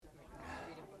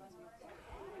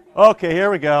Okay, here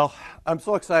we go. I'm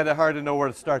so excited, hard to know where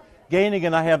to start. Gaining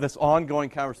and I have this ongoing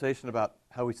conversation about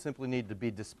how we simply need to be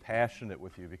dispassionate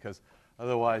with you, because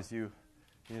otherwise you'll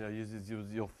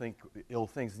think ill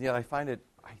things. And yet I find it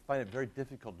very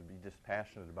difficult to be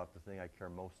dispassionate about the thing I care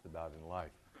most about in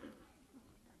life.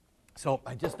 So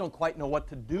I just don't quite know what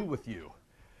to do with you,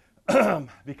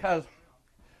 because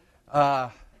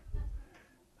I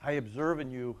observe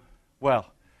in you,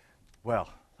 well.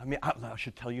 I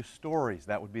should tell you stories.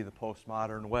 That would be the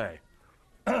postmodern way.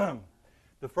 The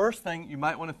first thing you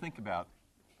might want to think about,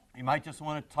 you might just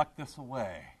want to tuck this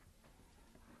away.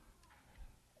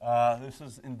 This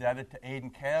is indebted to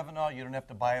Aidan Kavanaugh. You don't have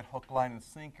to buy it hook, line, and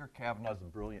sinker. Kavanaugh's a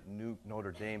brilliant new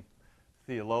Notre Dame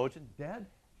theologian. Dead?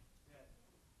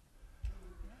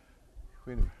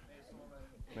 May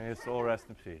his soul rest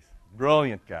in peace.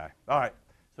 Brilliant guy. All right.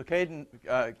 So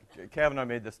Kavanaugh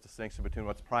made this distinction between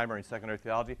what's primary and secondary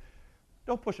theology.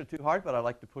 Don't push it too hard, but I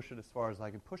like to push it as far as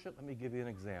I can push it. Let me give you an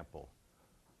example.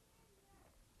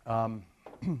 We're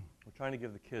trying to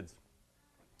give the kids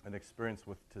an experience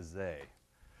with Taizé.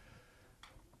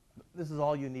 This is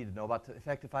all you need to know about. In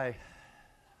fact, I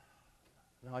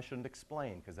shouldn't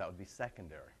explain because that would be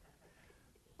secondary.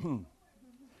 When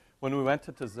we went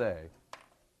to Taizé,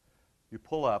 you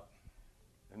pull up,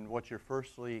 and what you're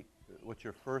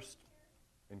first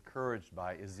encouraged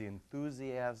by is the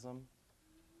enthusiasm,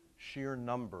 sheer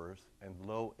numbers, and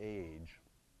low age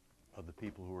of the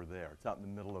people who are there. It's out in the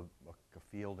middle of a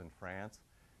field in France,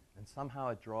 and somehow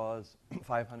it draws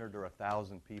 500 or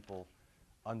 1,000 people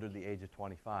under the age of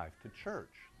 25 to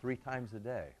church 3 times a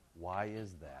day. Why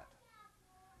is that?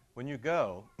 When you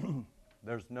go,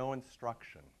 there's no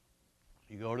instruction.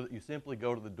 You simply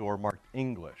go to the door marked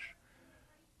English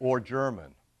or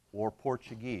German or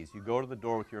Portuguese. You go to the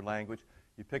door with your language,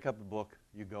 you pick up a book,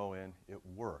 you go in, it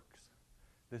works.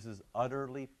 This is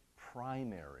utterly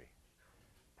primary.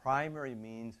 Primary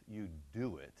means you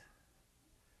do it.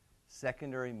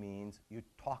 Secondary means you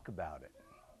talk about it.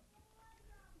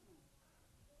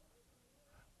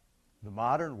 The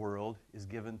modern world is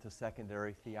given to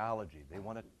secondary theology. They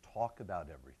want to talk about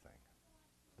everything.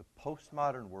 The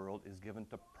postmodern world is given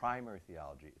to primary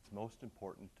theology. It's most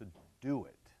important to do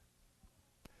it.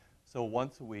 So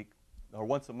once a week, or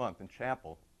once a month in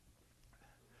chapel,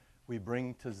 we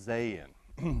bring Taizé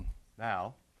in.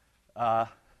 Now,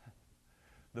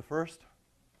 the first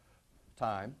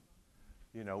time,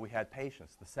 we had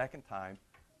patience. The second time,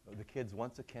 the kids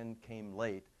once again came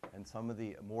late, and some of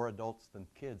the more adults than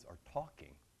kids are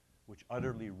talking, which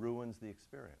utterly ruins the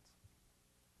experience.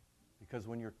 Because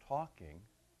when you're talking,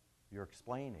 you're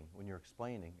explaining. When you're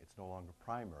explaining, it's no longer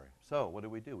primary. So what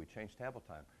do? We changed table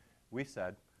time. We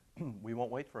said, we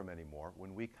won't wait for them anymore.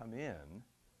 When we come in,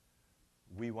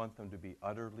 we want them to be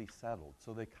utterly settled.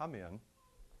 So they come in.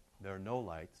 There are no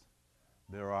lights.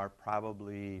 There are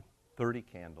probably 30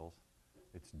 candles.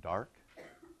 It's dark.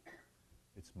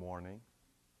 It's morning.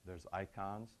 There's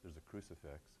icons. There's a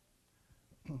crucifix.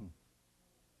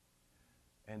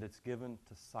 And it's given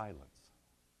to silence.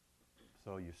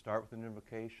 So you start with an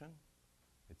invocation.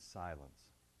 It's silence.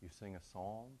 You sing a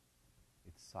psalm.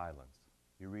 It's silence.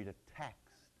 You read a text.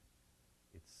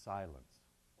 It's silence.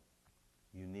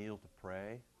 You kneel to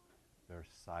pray. There's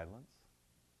silence.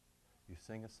 You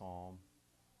sing a psalm.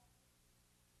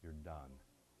 You're done.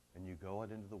 And you go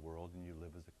out into the world and you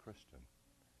live as a Christian.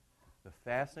 The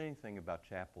fascinating thing about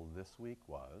chapel this week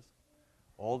was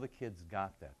all the kids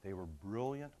got that. They were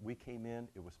brilliant. We came in.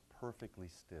 It was perfectly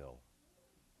still.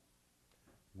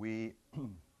 We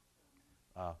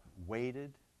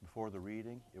waited before the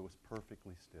reading. It was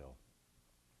perfectly still.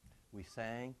 We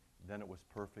sang. Then it was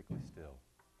perfectly still.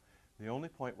 The only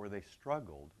point where they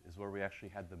struggled is where we actually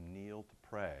had them kneel to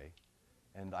pray,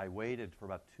 and I waited for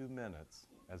about 2 minutes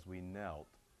as we knelt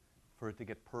for it to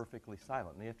get perfectly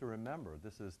silent. And you have to remember, do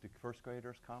first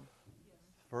graders come? Yes.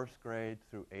 First grade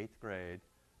through 8th grade,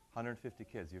 150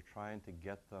 kids. You're trying to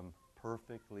get them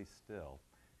perfectly still.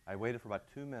 I waited for about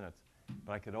 2 minutes,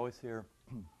 but I could always hear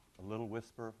a little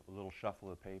whisper, a little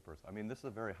shuffle of papers. I mean, this is a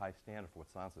very high standard for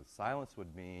what silence is. Silence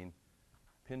would mean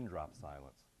pin drop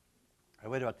silence. I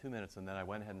waited about 2 minutes, and then I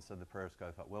went ahead and said the prayers,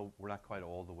 because I thought, well, we're not quite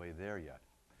all the way there yet.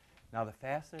 Now, the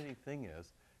fascinating thing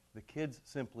is the kids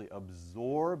simply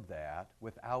absorb that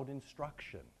without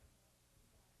instruction.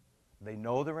 They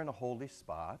know they're in a holy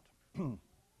spot.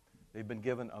 They've been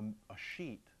given a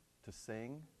sheet to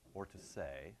sing or to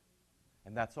say,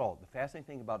 and that's all. The fascinating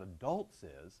thing about adults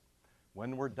is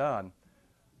when we're done,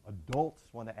 Adults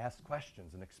want to ask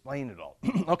questions and explain it all.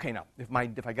 Okay, now,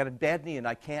 if I got a bad knee and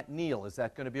I can't kneel, is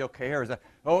that going to be okay? Or is that,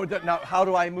 now how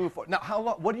do I move forward? Now, how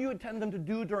long, what do you intend them to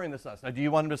do during this lesson? Now, do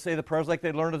you want them to say the prayers like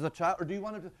they learned as a child? Or do you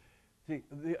want them to, see,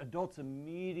 the adults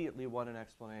immediately want an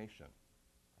explanation.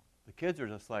 The kids are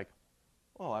just like,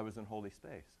 oh, I was in holy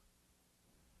space.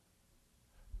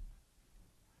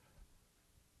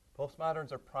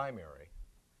 Postmoderns are primary.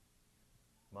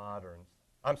 Postmoderns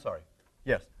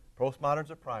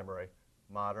are primary.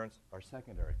 Moderns are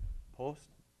secondary.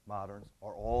 Postmoderns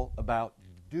are all about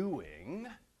doing.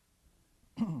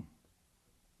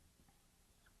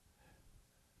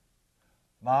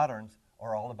 Moderns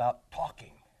are all about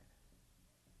talking.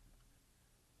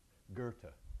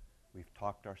 Goethe, we've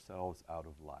talked ourselves out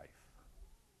of life.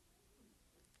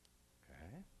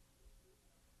 Okay?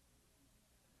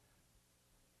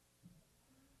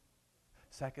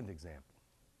 Second example.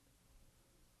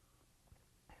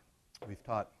 We've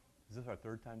taught, is this our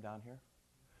third time down here?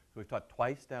 So we've taught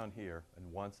twice down here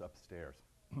and once upstairs.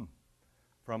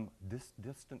 From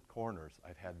distant corners,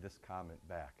 I've had this comment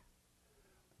back.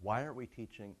 Why aren't we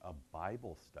teaching a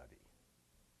Bible study?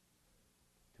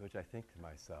 To which I think to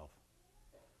myself,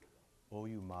 oh,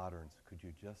 you moderns, could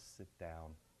you just sit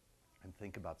down and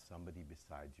think about somebody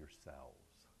besides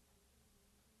yourselves?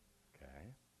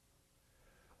 Okay?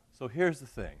 So here's the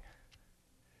thing.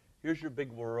 Here's your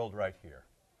big world right here.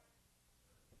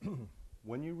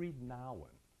 When you read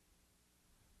Nouwen,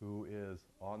 who is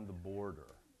on the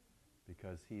border,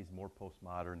 because he's more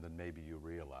postmodern than maybe you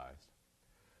realized,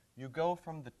 you go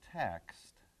from the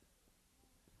text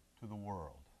to the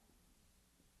world.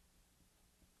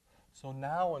 So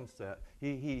Nouwen said,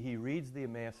 he reads the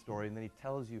Emmaus story, and then he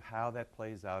tells you how that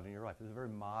plays out in your life. It's a very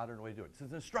modern way to do it. It's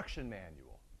an instruction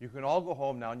manual. You can all go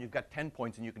home now, and you've got 10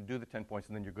 points, and you can do the 10 points,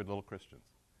 and then you're good little Christians.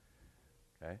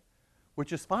 Okay?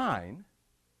 Which is fine,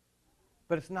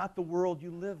 but it's not the world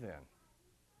you live in.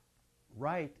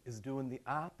 Wright is doing the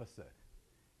opposite.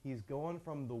 He's going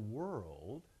from the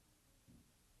world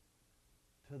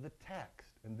to the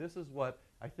text. And this is what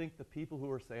I think the people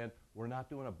who are saying, we're not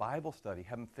doing a Bible study,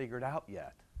 haven't figured out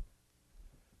yet.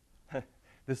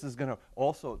 This is going to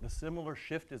also, the similar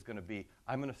shift is going to be,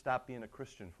 I'm going to stop being a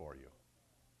Christian for you.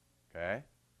 Okay?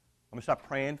 I'm going to stop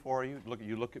praying for you.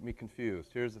 You look at me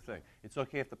confused. Here's the thing. It's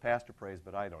okay if the pastor prays,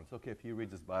 but I don't. It's okay if he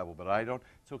reads his Bible, but I don't.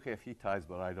 It's okay if he tithes,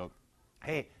 but I don't.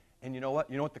 Hey, and you know what?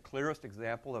 You know what the clearest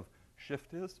example of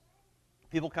shift is?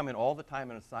 People come in all the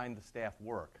time and assign the staff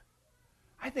work.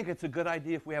 I think it's a good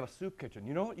idea if we have a soup kitchen.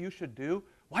 You know what you should do?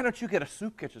 Why don't you get a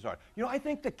soup kitchen started? You know, I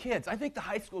think the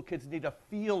high school kids need a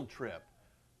field trip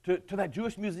to that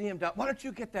Jewish museum down. Why don't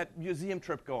you get that museum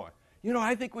trip going? You know,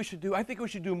 I think we should do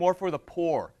more for the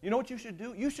poor. You know what you should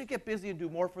do? You should get busy and do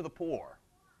more for the poor.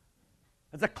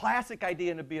 It's a classic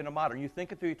idea in being a modern. You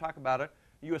think it through, you talk about it,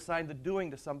 you assign the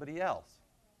doing to somebody else.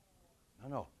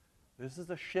 No. This is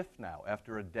a shift now.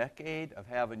 After a decade of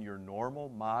having your normal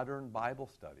modern Bible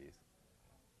studies,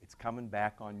 it's coming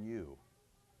back on you.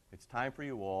 It's time for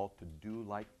you all to do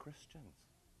like Christians.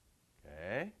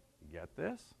 Okay? You get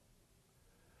this?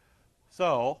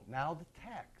 So, now the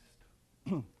text.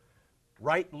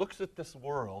 Wright looks at this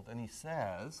world and he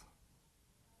says,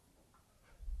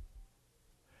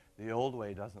 the old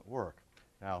way doesn't work.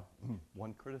 Now,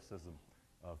 one criticism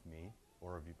of me,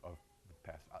 or of the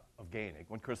past, of Gainig,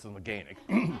 one criticism of Gainig.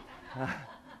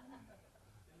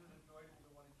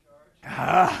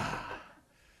 I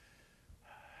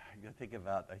think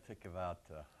about,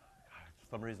 for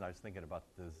some reason I was thinking about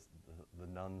the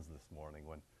nuns this morning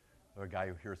when a guy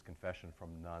who hears confession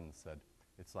from nuns said,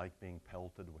 it's like being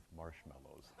pelted with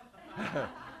marshmallows.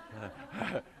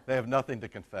 They have nothing to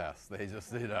confess. They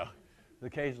just,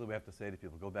 occasionally we have to say to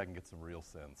people, go back and get some real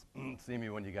sins. See me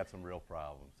when you got some real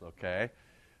problems, okay?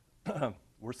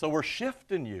 We're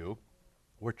shifting you.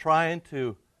 We're trying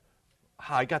to,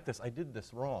 I did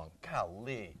this wrong.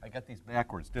 Golly, I got these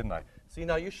backwards, didn't I? See,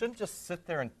 now you shouldn't just sit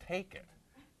there and take it.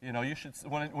 You know, you should,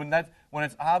 when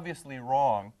it's obviously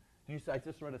wrong, I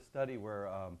just read a study where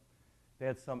they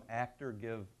had some actor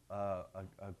give a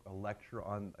lecture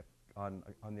on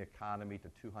the economy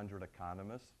to 200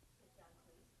 economists.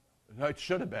 No, it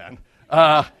should have been.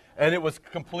 And it was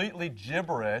completely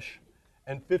gibberish,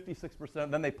 and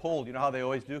 56%, then they polled. You know how they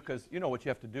always do? Because you know what you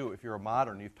have to do if you're a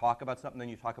modern. You talk about something, then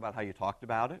you talk about how you talked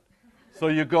about it. So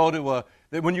you go to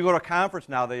when you go to a conference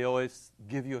now, they always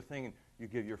give you a thing, and you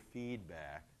give your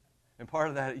feedback. And part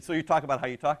of that, so you talk about how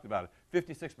you talked about it.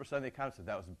 56% of the economists said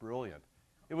that was brilliant.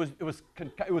 It was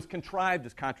contrived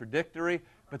as contradictory,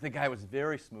 but the guy was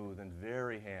very smooth and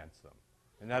very handsome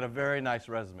and had a very nice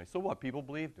resume. So what? People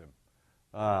believed him.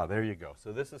 There you go.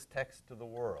 So this is text to the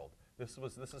world.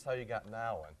 This is how you got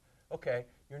now in. Okay,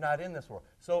 you're not in this world.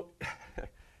 So,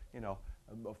 a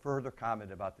further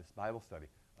comment about this Bible study.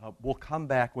 We'll come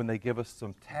back when they give us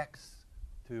some texts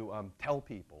to tell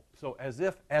people. So as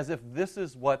if this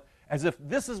is what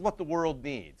the world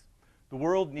needs. The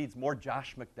world needs more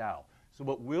Josh McDowell. So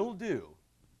what we'll do,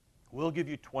 we'll give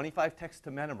you 25 texts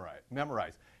to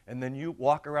memorize, and then you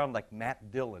walk around like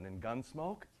Matt Dillon in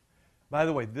Gunsmoke. By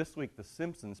the way, this week The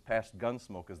Simpsons passed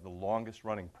Gunsmoke as the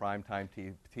longest-running primetime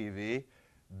TV.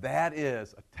 That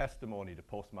is a testimony to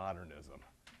postmodernism.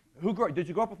 Did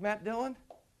you grow up with Matt Dillon?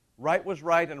 Right was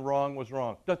right and wrong was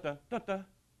wrong. Da-da, da-da.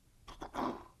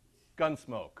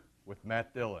 Gunsmoke with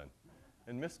Matt Dillon.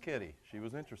 And Miss Kitty, she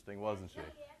was interesting, wasn't she?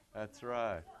 That's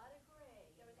right.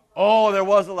 Oh, there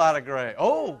was a lot of gray.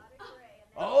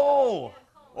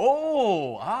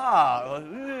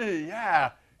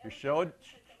 Yeah. You're showing.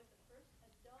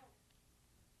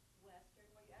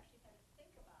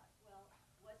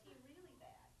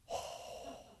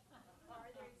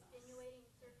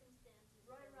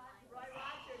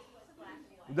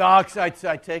 No, I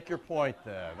take your point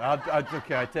then.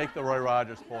 Okay, I take the Roy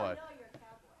Rogers point.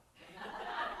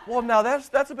 Well, now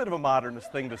that's a bit of a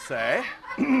modernist thing to say.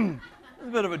 There's a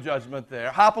bit of a judgment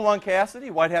there. Hopalong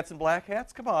Cassidy, white hats and black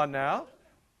hats. Come on now.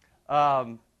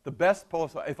 The best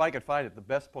if I could find it, the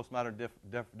best postmodern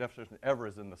definition ever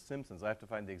is in The Simpsons. I have to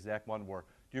find the exact one where.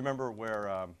 Do you remember where?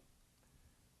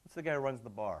 What's the guy who runs the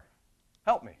bar?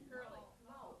 Help me.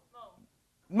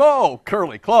 Mo,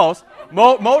 Curly, close.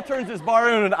 Mo turns his bar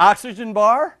into an oxygen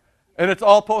bar, and it's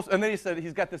all post. And then he said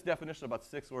he's got this definition about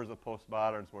 6 words of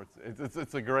postmoderns, where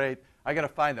it's a great. I got to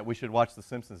find that. We should watch The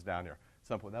Simpsons down here at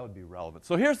some point. That would be relevant.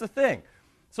 So here's the thing.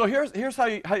 So here's how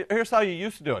you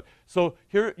used to do it. So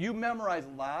here you memorize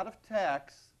a lot of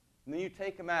texts, and then you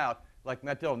take them out like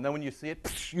Matt Dillon. And then when you see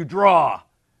it, you draw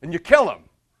and you kill them.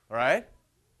 All right?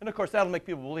 And of course that'll make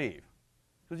people believe.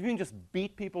 Because if you can just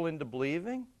beat people into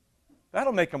believing.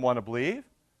 That'll make them want to believe,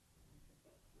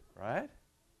 right?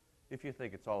 If you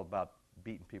think it's all about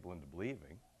beating people into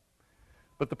believing.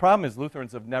 But the problem is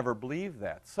Lutherans have never believed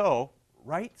that. So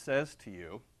Wright says to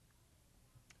you,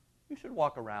 you should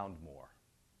walk around more.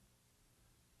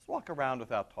 Just walk around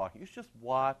without talking. You should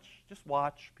just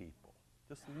watch people.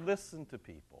 Just listen to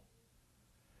people.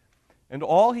 And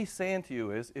all he's saying to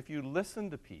you is, if you listen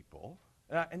to people,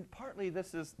 and partly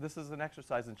this is an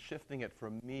exercise in shifting it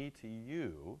from me to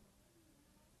you,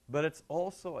 but it's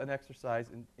also an exercise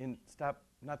in stop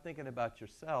not thinking about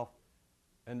yourself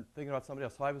and thinking about somebody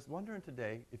else. So I was wondering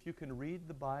today if you can read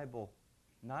the Bible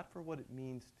not for what it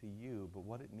means to you, but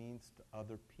what it means to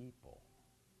other people.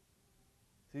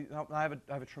 See, I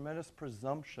have a tremendous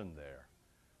presumption there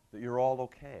that you're all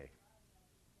okay.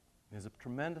 There's a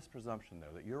tremendous presumption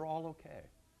there that you're all okay.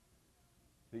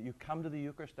 That you come to the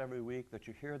Eucharist every week, that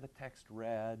you hear the text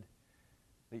read,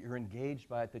 that you're engaged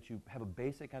by it, that you have a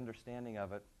basic understanding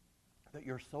of it, that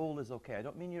your soul is okay. I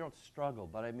don't mean you don't struggle,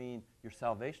 but I mean your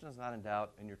salvation is not in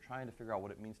doubt and you're trying to figure out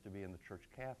what it means to be in the Church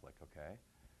Catholic, okay?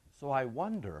 So I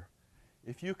wonder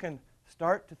if you can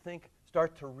start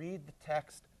to read the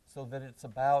text so that it's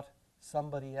about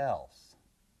somebody else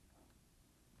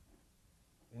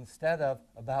instead of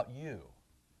about you.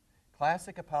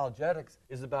 Classic apologetics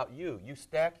is about you. You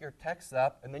stack your texts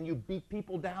up and then you beat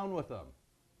people down with them,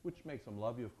 which makes them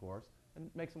love you, of course, and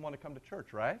makes them want to come to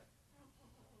church, right?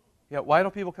 Yeah, why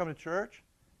don't people come to church?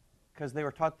 Because they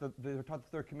were taught the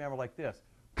third commandment like this: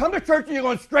 come to church and you're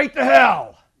going straight to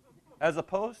hell. As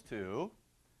opposed to,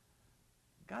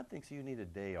 God thinks you need a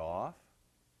day off,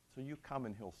 so you come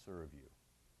and he'll serve you.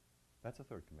 That's the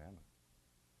third commandment.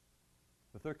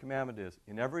 The third commandment is,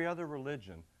 in every other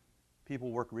religion,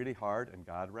 people work really hard and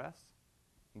God rests.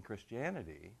 In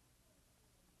Christianity,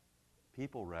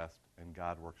 people rest and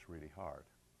God works really hard.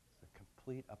 It's a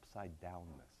complete upside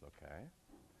downness, okay?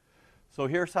 So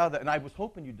here's how and I was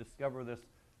hoping you'd discover this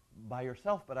by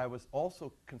yourself, but I was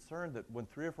also concerned that when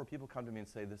 3 or 4 people come to me and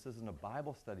say, this isn't a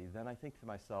Bible study, then I think to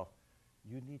myself,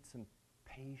 you need some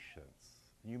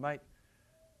patience. You might,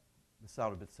 this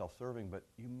sounds a bit self-serving, but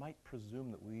you might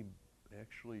presume that we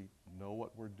actually know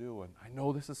what we're doing. I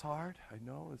know this is hard. I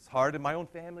know it's hard in my own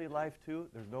family life too.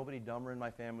 There's nobody dumber in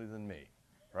my family than me,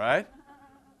 right?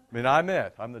 I mean, I'm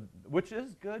it. Which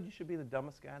is good. You should be the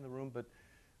dumbest guy in the room, but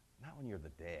not when you're the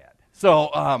dad. So,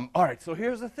 all right, so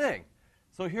here's the thing.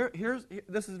 So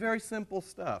this is very simple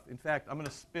stuff. In fact, I'm going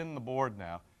to spin the board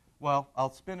now. Well,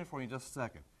 I'll spin it for you in just a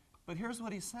second. But here's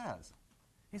what he says.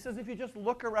 He says, if you just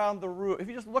look around the room, if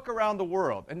you just look around the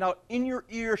world, and now in your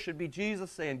ear should be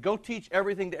Jesus saying, go teach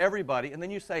everything to everybody, and then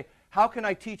you say, how can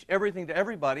I teach everything to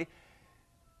everybody?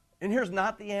 And here's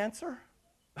not the answer.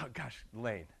 Oh, gosh,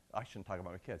 Lane, I shouldn't talk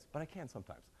about my kids, but I can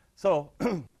sometimes. So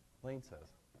Lane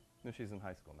says, she's in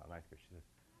high school now, ninth grade, she says,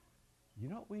 you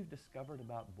know what we've discovered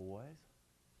about boys?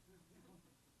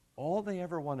 All they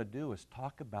ever want to do is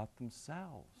talk about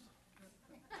themselves.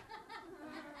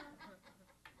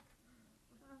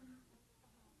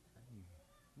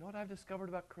 You know what I've discovered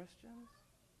about Christians?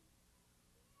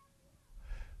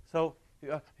 So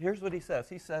here's what he says.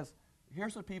 He says,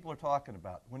 here's what people are talking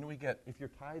about. If your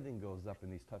tithing goes up in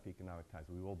these tough economic times,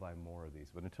 we will buy more of these,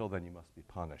 but until then you must be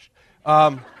punished.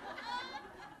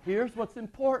 Here's what's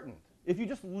important. If you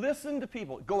just listen to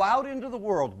people, go out into the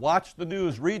world, watch the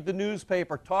news, read the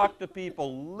newspaper, talk to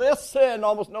people, listen.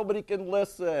 Almost nobody can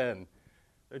listen.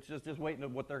 It's just waiting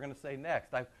on what they're going to say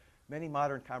next. Many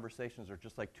modern conversations are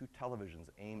just like two televisions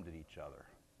aimed at each other.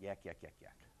 Yak, yak, yak,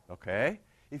 yak. Okay?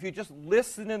 If you just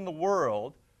listen in the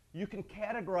world, you can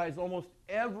categorize almost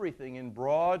everything in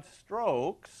broad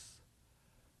strokes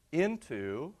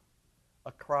into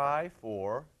a cry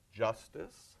for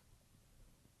justice,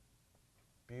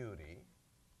 beauty,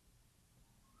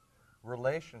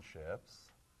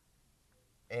 relationships,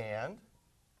 and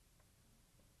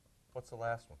what's the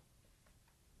last one?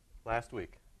 Last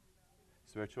week,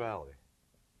 spirituality.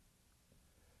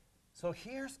 So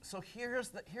here's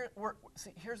the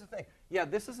thing. Yeah,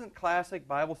 this isn't classic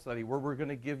Bible study where we're going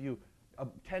to give you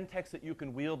 10 texts that you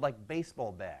can wield like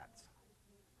baseball bats.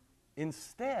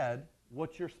 Instead,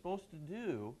 what you're supposed to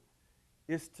do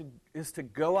is to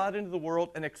go out into the world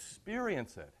and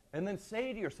experience it. And then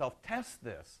say to yourself, test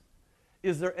this.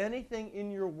 Is there anything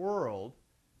in your world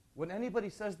when anybody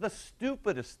says the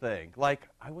stupidest thing, like,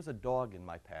 I was a dog in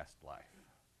my past life?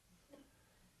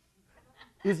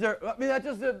 That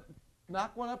just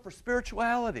knock one up for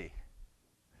spirituality.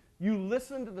 You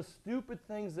listen to the stupid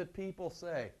things that people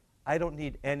say. I don't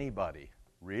need anybody.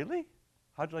 Really?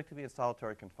 How'd you like to be in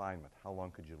solitary confinement? How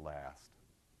long could you last?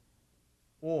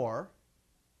 Or,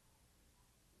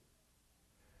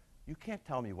 you can't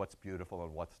tell me what's beautiful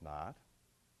and what's not.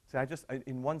 See,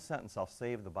 in one sentence, I'll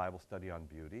save the Bible study on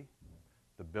beauty.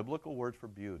 The biblical word for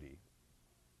beauty,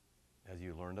 as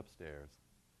you learned upstairs,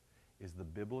 is the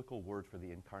biblical word for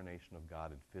the incarnation of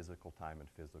God in physical time and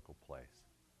physical place.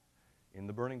 In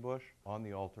the burning bush, on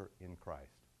the altar, in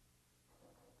Christ.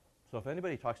 So if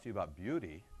anybody talks to you about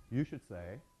beauty, you should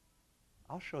say,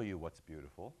 I'll show you what's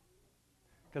beautiful.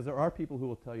 Because there are people who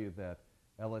will tell you that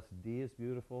LSD is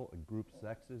beautiful, group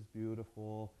sex is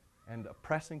beautiful, and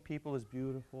oppressing people is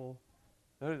beautiful.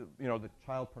 The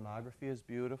child pornography is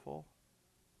beautiful.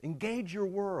 Engage your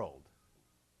world.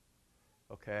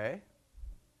 Okay?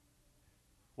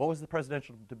 What was the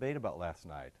presidential debate about last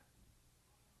night?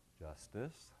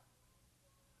 Justice.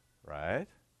 Right?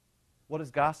 What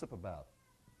is gossip about?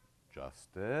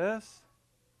 Justice.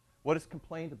 What is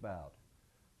complaint about?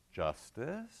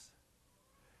 Justice.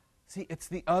 See, it's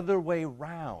the other way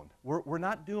round. We're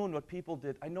not doing what people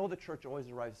did. I know the church always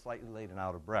arrives slightly late and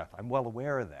out of breath. I'm well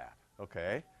aware of that,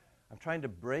 okay? I'm trying to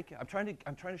break it. I'm trying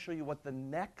to show you what the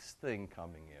next thing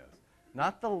coming is.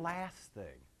 Not the last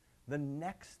thing. The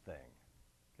next thing.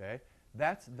 Okay?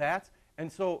 And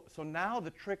so now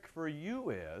the trick for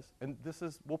you is, and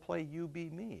we'll play you be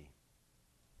me.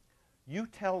 You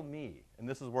tell me, and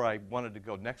this is where I wanted to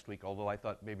go next week, although I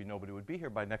thought maybe nobody would be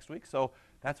here by next week, so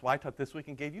that's why I took this week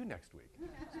and gave you next week.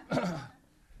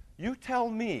 You tell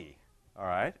me, all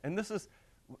right? And this is,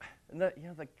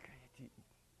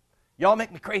 y'all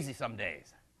make me crazy some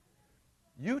days.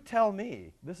 You tell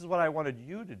me, this is what I wanted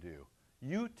you to do.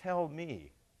 You tell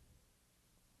me,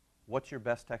 what's your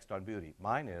best text on beauty?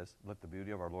 Mine is, let the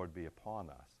beauty of our Lord be upon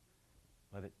us.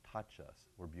 Let it touch us,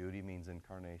 where beauty means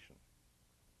incarnation.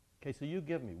 Okay, so you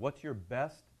give me, what's your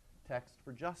best text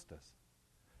for justice?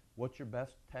 What's your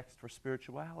best text for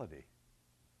spirituality?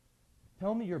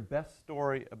 Tell me your best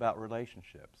story about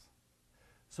relationships.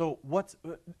 So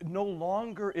no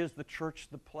longer is the church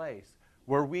the place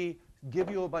where we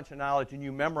give you a bunch of knowledge and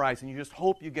you memorize and you just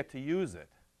hope you get to use it.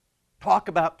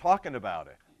 Talking about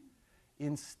it.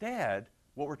 Instead,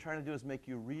 what we're trying to do is make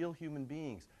you real human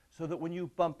beings so that when you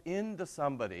bump into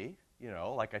somebody,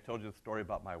 like I told you the story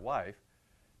about my wife,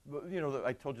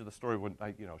 I told you the story when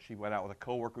she went out with a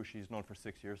coworker she's known for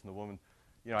 6 years, and the woman,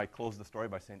 I closed the story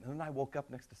by saying, and then I woke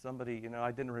up next to somebody,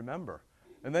 I didn't remember.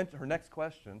 And then her next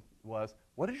question was,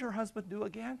 what does your husband do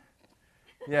again?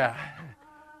 Yeah.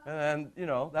 And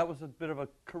that was a bit of a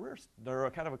career,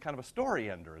 or kind of a story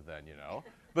ender then,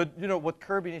 But, what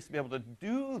Kirby needs to be able to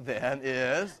do then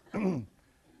is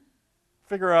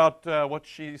figure out what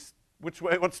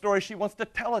story she wants to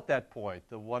tell at that point.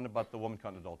 The one about the woman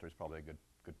caught in adultery is probably a good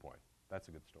point. That's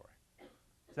a good story.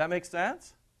 Does that make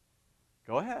sense?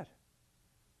 Go ahead.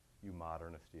 You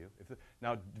modernist, you.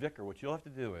 Now, Vicar, what you'll have to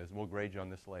do is, and we'll grade you on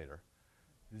this later,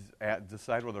 is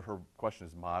decide whether her question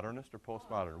is modernist or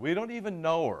postmodern. We don't even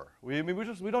know her. We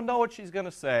don't know what she's going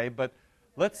to say, but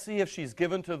let's see if she's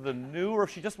given to the new or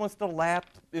if she just wants to lap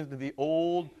into the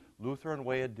old Lutheran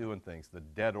way of doing things, the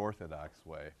dead Orthodox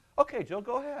way. Okay, Jill,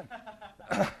 go ahead.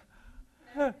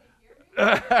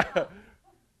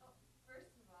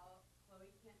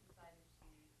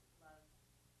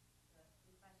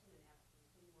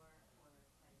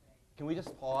 Can we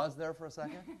just pause there for a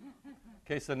second?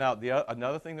 Okay, so now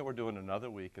another thing that we're doing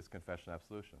another week is confession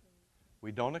absolution.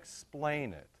 We don't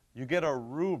explain it. You get a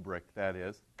rubric, that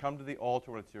is, come to the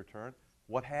altar when it's your turn.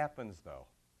 What happens, though?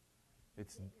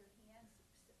 It's your hands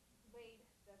laid,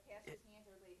 the pastor's hands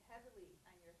are laid heavily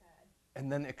on your head.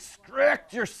 And then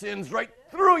extract your sins right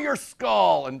through your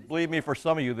skull. And believe me, for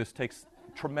some of you, this takes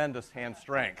tremendous hand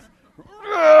strength.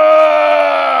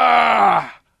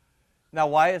 Now,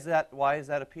 why is that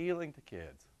appealing to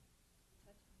kids?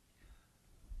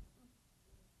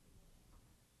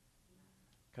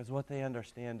 Because what they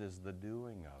understand is the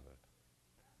doing of it.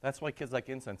 That's why kids like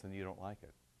incense and you don't like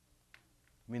it.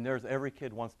 I mean, every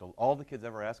kid wants to, all the kids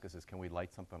ever ask us is, can we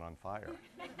light something on fire?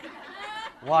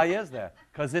 Why is that?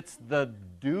 Because it's the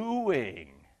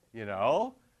doing, you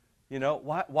know? You know,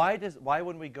 why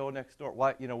wouldn't we go next door?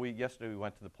 Why, you know, yesterday we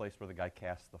went to the place where the guy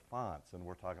casts the fonts, and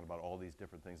we're talking about all these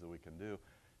different things that we can do.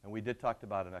 And we did talk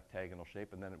about an octagonal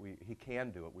shape, and then he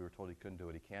can do it. We were told he couldn't do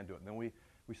it. He can do it. And then we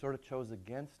sort of chose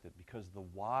against it because the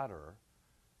water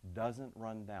doesn't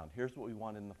run down. Here's what we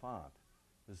want in the font.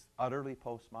 This is utterly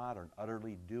postmodern,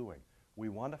 utterly doing. We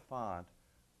want a font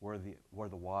where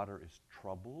the water is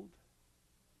troubled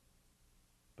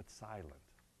but silent,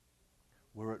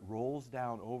 where it rolls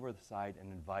down over the side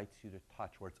and invites you to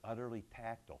touch, where it's utterly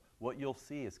tactile. What you'll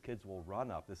see is kids will run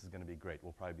up. This is going to be great.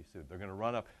 We'll probably be sued. They're going to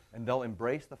run up, and they'll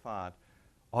embrace the font.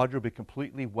 Audrey will be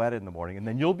completely wet in the morning, and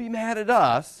then you'll be mad at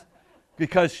us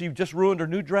because she just ruined her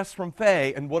new dress from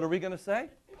Faye, and what are we going to say?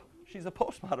 She's a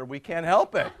postmodern. We can't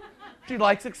help it. She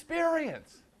likes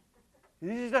experience.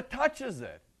 She just touches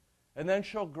it. And then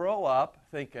she'll grow up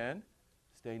thinking,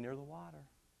 stay near the water.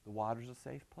 The water's a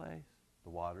safe place. The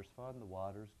water's fun. The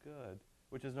water's good.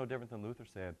 Which is no different than Luther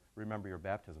saying, remember your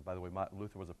baptism. By the way,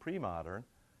 Luther was a pre-modern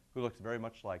who looks very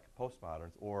much like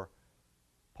postmoderns or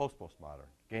post-postmodern.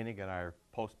 Gainig and I are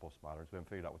post-postmoderns. We haven't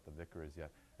figured out what the vicar is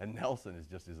yet. And Nelson is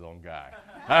just his own guy.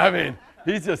 I mean,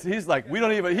 he's like,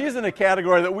 he's in a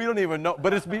category that we don't even know,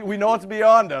 but we know it's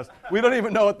beyond us. We don't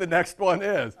even know what the next one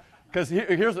is. Because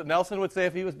here's what Nelson would say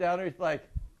if he was down there. He's like,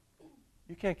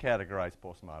 you can't categorize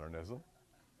postmodernism.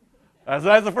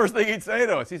 That's the first thing he'd say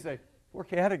to us. He'd say, 4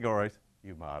 categories,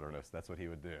 you modernists. That's what he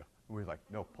would do. And we're like,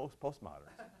 no, postmoderns.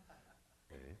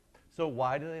 Okay. So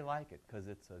why do they like it? Because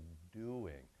it's a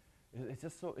doing. It's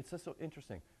just so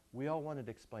interesting. We all want it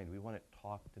explained. We want it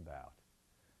talked about.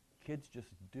 Kids just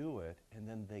do it, and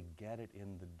then they get it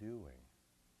in the doing.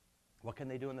 What can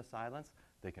they do in the silence?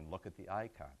 They can look at the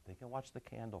icon. They can watch the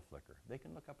candle flicker. They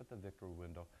can look up at the vicar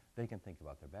window. They can think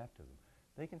about their baptism.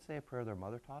 They can say a prayer their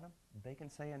mother taught them. They can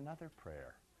say another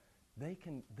prayer. They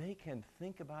can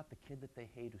think about the kid that they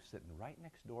hate who's sitting right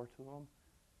next door to them.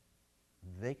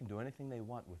 They can do anything they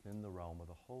want within the realm of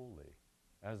the holy,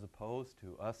 as opposed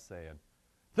to us saying,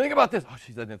 think about this. Oh, I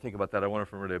didn't think about that. I wonder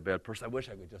if I'm really a bad person. I wish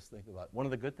I could just think about it. One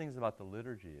of the good things about the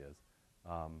liturgy is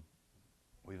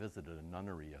we visited a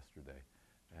nunnery yesterday.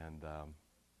 And, a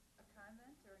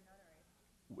convent or a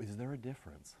nunnery? Is there a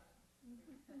difference?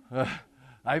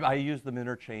 I use them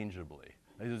interchangeably.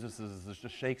 This is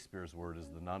just Shakespeare's word is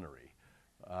the nunnery.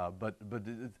 But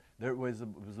there was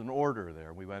an order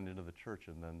there. We went into the church,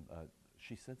 and then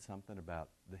she said something about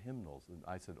the hymnals. And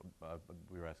I said,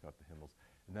 we were asking about the hymnals.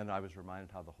 And then I was reminded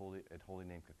how at Holy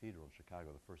Name Cathedral in Chicago,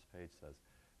 the first page says,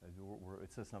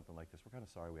 it says something like this: we're kind of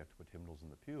sorry we have to put hymnals in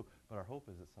the pew, but our hope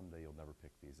is that someday you'll never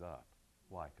pick these up.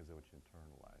 Why? Because they want you to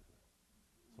internalize it.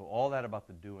 So all that about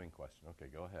the doing question. Okay,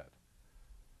 go ahead.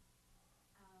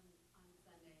 On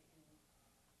Sunday in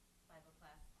Bible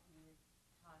class, we were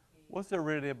talking. Was there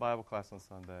really a Bible class on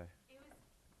Sunday? It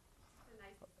was a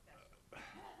nice discussion.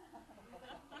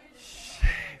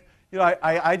 You know,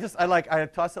 I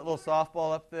tossed that little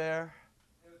softball up there.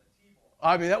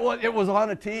 I mean, it was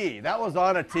on a tee. That was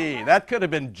on a tee. That could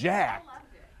have been jacked.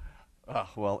 I loved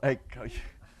it. Well, hey,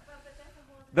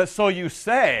 so you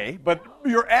say, but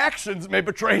your actions may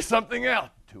betray something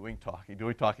else. Doing talking. Go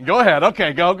ahead.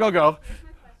 Okay, go. Here's my question.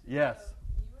 Yes. So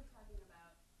you were talking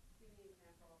about giving an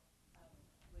example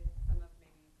with some of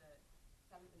maybe the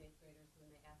 7th and 8th graders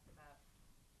when they ask about,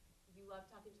 you love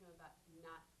talking to them about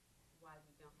not why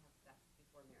we don't have sex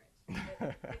before marriage.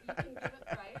 But you can give it,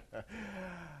 right?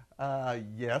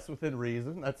 Yes, within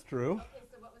reason. That's true. Okay,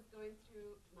 so what was going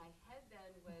through my head then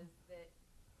was that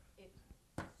it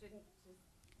shouldn't just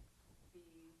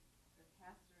be the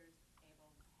pastors able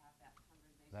to have that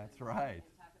conversation. That's right.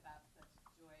 And talk about such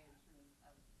joy in terms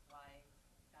of why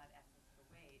God asked us to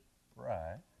wait.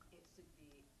 Right. It should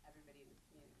be everybody in the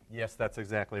community. Yes, that's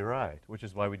exactly right, which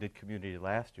is why we did community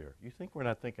last year. You think we're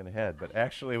not thinking ahead, but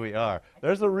actually we are.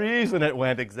 There's a reason it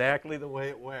went exactly the way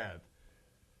it went.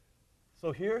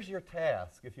 So here's your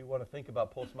task if you want to think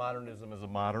about postmodernism as a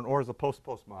modern or as a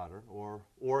post-postmodern, or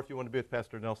if you want to be with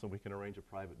Pastor Nelson, we can arrange a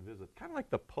private visit. Kind of like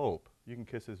the Pope. You can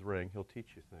kiss his ring. He'll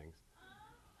teach you things.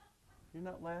 You're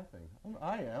not laughing.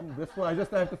 I am. This one, I just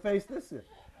have to face this here.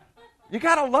 You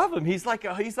gotta love him. He's the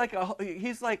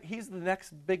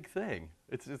next big thing.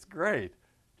 It's great.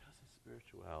 Just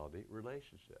spirituality,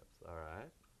 relationships. All right.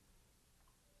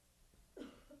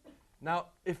 Now,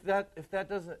 if that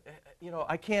doesn't,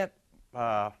 I can't.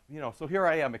 So here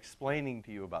I am explaining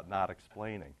to you about not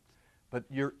explaining. But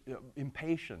your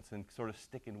impatience and sort of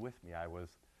sticking with me,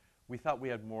 we thought we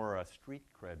had more street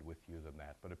cred with you than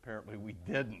that, but apparently we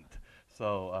didn't.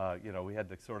 So, we had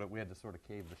to sort of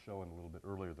cave the show in a little bit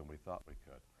earlier than we thought we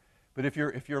could. But if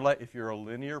you're a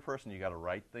linear person, you got to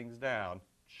write things down,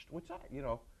 which I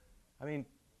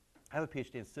have a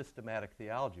PhD in systematic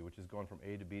theology, which is going from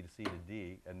A to B to C to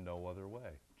D and no other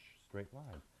way. Straight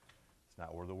line. It's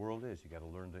not where the world is. You got to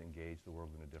learn to engage the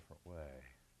world in a different way.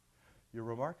 You're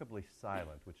remarkably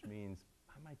silent, which means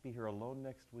I might be here alone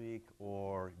next week,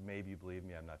 or maybe you believe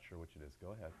me. I'm not sure which it is.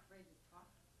 Go ahead.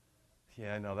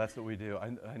 Yeah, I know. That's what we do. I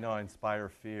know. I inspire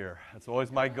fear. That's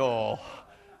always my goal.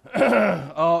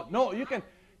 Oh no, you can.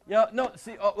 Yeah, no.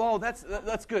 See,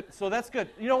 that's good. So that's good.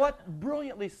 You know what?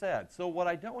 Brilliantly said. So what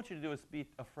I don't want you to do is be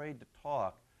afraid to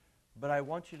talk, but I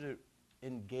want you to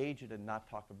engage it and not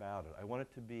talk about it. I want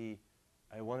it to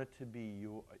be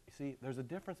you. See, there's a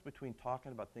difference between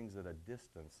talking about things at a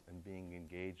distance and being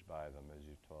engaged by them as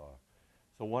you talk.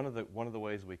 So one of the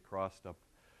ways we crossed up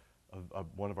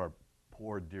one of our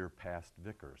poor dear past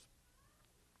vicars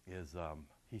is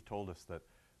he told us that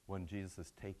when Jesus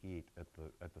says take eat at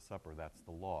the supper, that's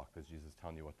the law, because Jesus is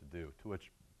telling you what to do. To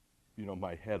which,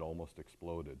 my head almost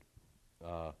exploded.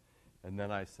 And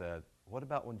then I said, what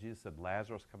about when Jesus said,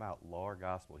 Lazarus, come out, law or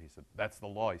gospel? He said, that's the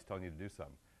law. He's telling you to do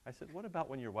something. I said, what about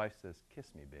when your wife says,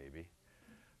 kiss me, baby?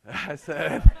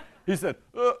 He said,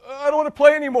 I don't want to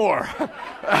play anymore.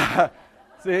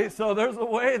 See, so there's a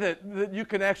way that you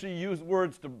can actually use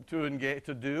words to engage,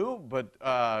 to do, but,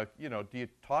 do you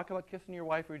talk about kissing your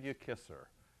wife or do you kiss her?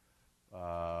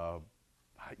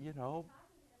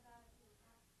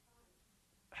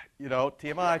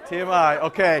 TMI.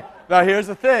 Okay, now here's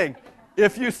the thing.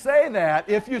 If you say that,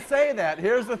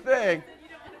 here's the thing.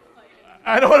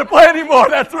 I don't want to play anymore.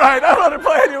 That's right. I don't want to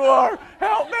play anymore.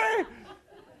 Help me.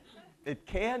 It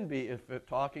can be if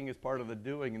talking is part of the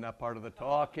doing and not part of the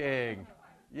talking.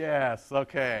 Yes,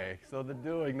 okay. So the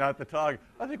doing, not the talking.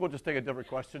 I think we'll just take a different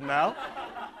question now.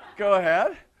 Go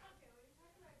ahead.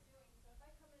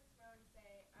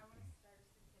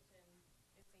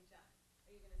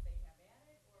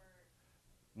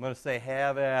 I'm going to say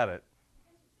have at it.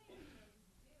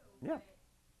 Yeah.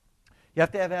 You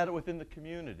have to have at it within the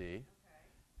community,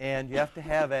 and you have to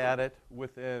have at it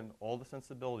within all the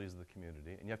sensibilities of the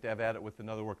community, and you have to have at it with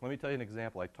another work. Let me tell you an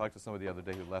example. I talked to somebody the other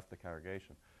day who left the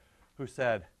congregation, who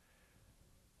said,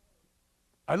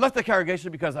 I left the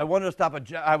congregation because I wanted to stop a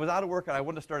job. I was out of work, and I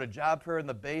wanted to start a job fair in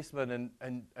the basement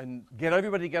and get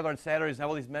everybody together on Saturdays and have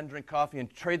all these men drink coffee and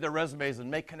trade their resumes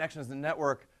and make connections and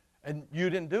network, and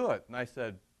you didn't do it. And I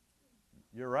said,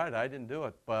 you're right, I didn't do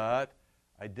it, but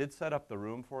I did set up the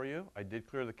room for you. I did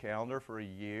clear the calendar for a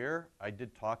year. I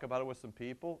did talk about it with some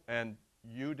people, and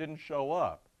you didn't show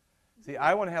up. See,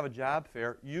 I want to have a job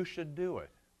fair. You should do it,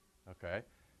 okay?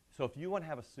 So if you want to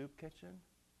have a soup kitchen,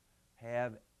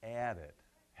 have at it.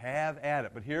 Have at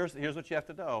it. But here's what you have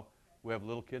to know. We have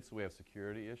little kids, so we have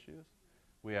security issues.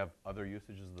 We have other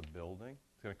usages of the building.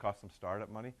 It's going to cost some startup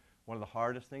money. One of the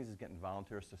hardest things is getting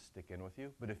volunteers to stick in with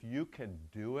you. But if you can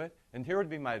do it, and here would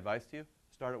be my advice to you,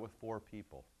 start it with 4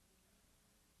 people.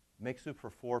 Make soup for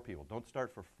 4 people. Don't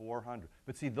start for 400.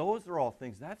 But see, those are all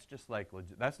things, that's just like,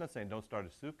 that's not saying don't start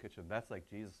a soup kitchen. That's like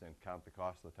Jesus saying count the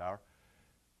cost of the tower.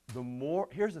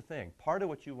 Here's the thing. Part of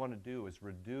what you want to do is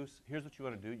here's what you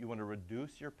want to do. You want to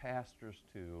reduce your pastors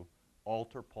to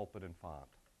altar, pulpit, and font.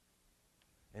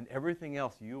 And everything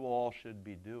else you all should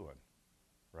be doing,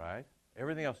 right?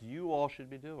 Everything else you all should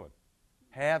be doing.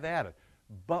 Have at it.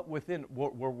 But within,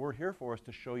 what we're here for is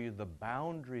to show you the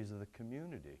boundaries of the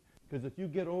community. Because if you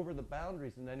get over the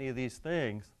boundaries in any of these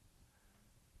things,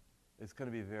 it's going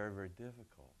to be very, very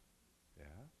difficult. Yeah?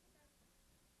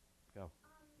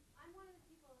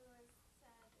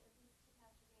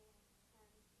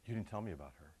 You didn't tell me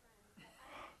about her.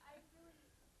 I really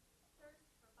thirst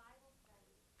for Bible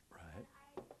study. Right. And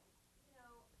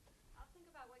I'll think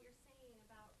about what you're saying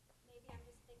about maybe I'm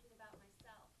just thinking about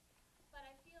myself. But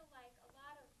I feel like a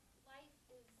lot of life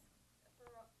is,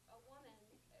 for a woman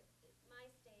at my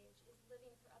stage, is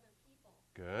living for other people.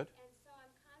 Good. And so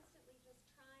I'm constantly just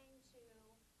trying to,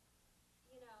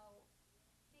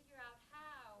 figure out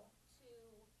how to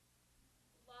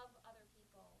love other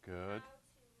people. Good. How to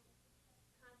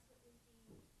constantly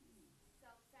be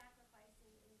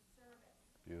self-sacrificing in service.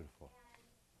 Beautiful.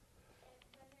 And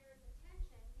when there's a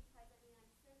tension, because I'm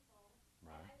sinful.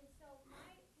 Right. So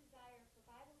my desire for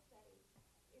Bible study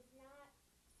is not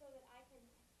so that I can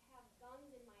have guns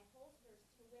in my holsters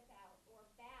to whip out, or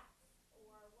bats,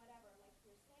 or whatever, like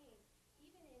you're saying.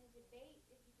 Even in debate,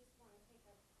 if you just want to take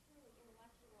a truly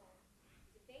intellectual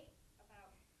debate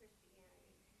about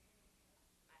Christianity,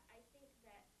 I think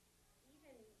that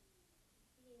even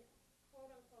being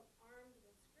quote-unquote armed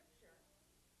with Scripture,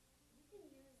 you can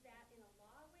use that in a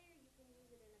law way, or you can use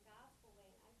it in a gospel way.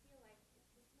 And I feel like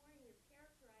this morning you're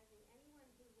characterizing anyone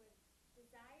who would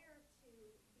desire to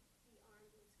be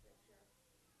armed with Scripture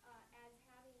as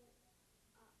having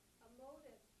a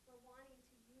motive for wanting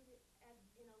to use it as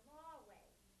in a law way.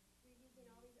 You're using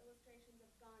all these illustrations of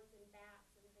guns and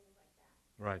bats and things like that.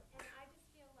 Right. And I just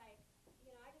feel like,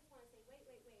 I just want to say, wait.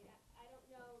 I don't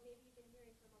know, maybe you've been hearing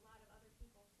from a lot of other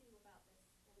people too about this,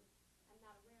 and I'm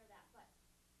not aware of that, but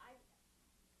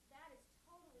that is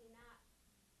totally not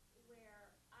where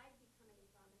I'd be coming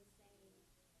from and saying,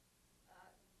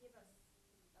 give us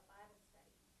a Bible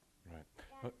study. Right.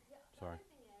 And Sorry.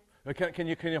 the other thing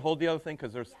is, Can you hold the other thing?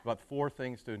 Because there's Yeah. about 4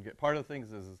 things to get. Part of the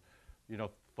things is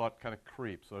thought kind of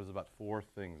creeps. So there's about 4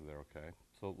 things there, okay?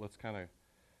 So let's kind of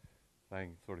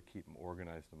sort of keep them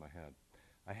organized in my head.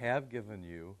 I have given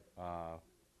you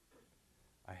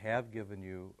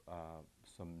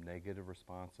some negative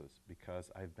responses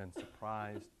because I've been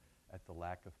surprised at the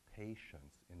lack of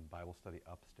patience in Bible study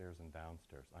upstairs and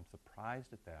downstairs. I'm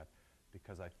surprised at that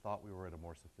because I thought we were at a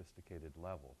more sophisticated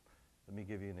level. Let me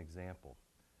give you an example.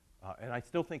 And I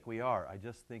still think we are. I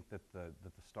just think that the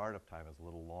startup time is a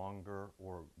little longer,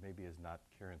 or maybe is not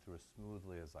carrying through as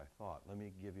smoothly as I thought. Let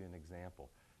me give you an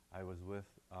example. I was with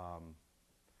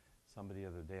somebody the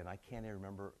other day, and I can't even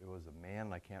remember, it was a man,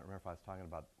 and I can't remember if I was talking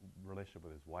about relationship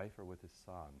with his wife or with his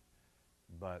son.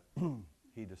 But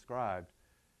he described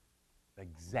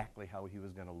exactly how he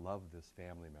was going to love this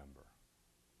family member.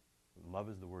 Love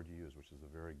is the word you use, which is a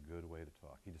very good way to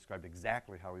talk. He described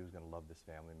exactly how he was going to love this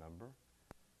family member.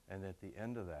 And at the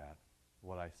end of that,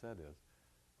 what I said is,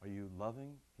 are you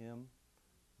loving him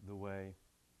the way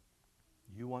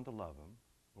you want to love him,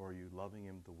 or are you loving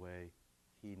him the way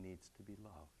he needs to be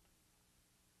loved?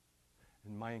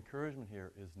 And my encouragement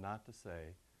here is not to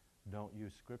say, don't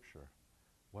use Scripture.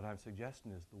 What I'm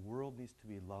suggesting is the world needs to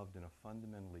be loved in a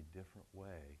fundamentally different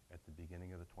way at the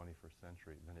beginning of the 21st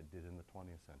century than it did in the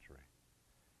 20th century.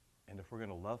 And if we're going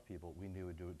to love people, we need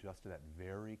to do just that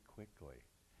very quickly.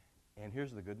 And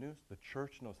here's the good news. The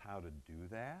church knows how to do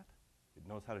that. It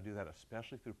knows how to do that,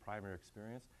 especially through primary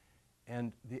experience.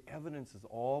 And the evidence is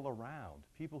all around.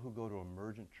 People who go to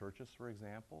emergent churches, for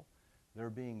example, they're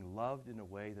being loved in a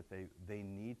way that they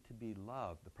need to be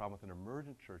loved. The problem with an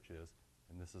emergent church is,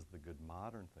 and this is the good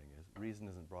modern thing, is reason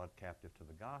isn't brought captive to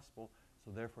the gospel,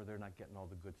 so therefore they're not getting all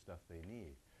the good stuff they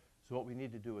need. So what we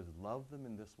need to do is love them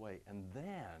in this way and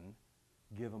then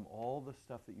give them all the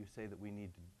stuff that you say that we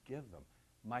need to give them.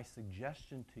 My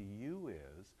suggestion to you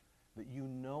is that you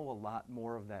know a lot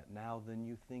more of that now than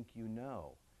you think you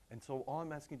know. And so all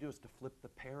I'm asking you to do is to flip the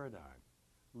paradigm.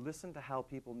 Listen to how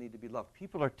people need to be loved.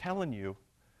 People are telling you,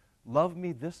 love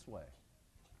me this way.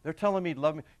 They're telling me,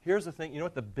 love me. Here's the thing. You know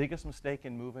what the biggest mistake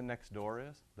in moving next door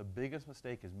is? The biggest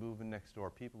mistake is moving next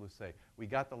door. People who say, we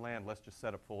got the land, let's just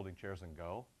set up folding chairs and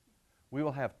go. We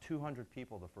will have 200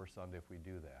 people the first Sunday if we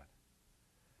do that.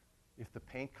 If the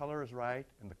paint color is right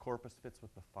and the corpus fits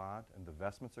with the font and the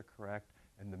vestments are correct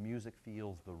and the music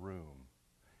feels the room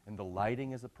and the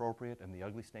lighting is appropriate and the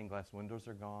ugly stained glass windows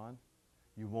are gone,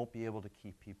 you won't be able to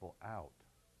keep people out,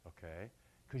 okay?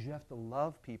 Because you have to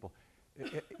love people.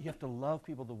 You have to love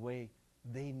people the way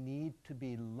they need to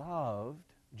be loved.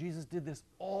 Jesus did this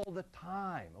all the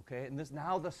time, okay? And this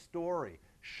now the story.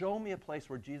 Show me a place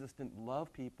where Jesus didn't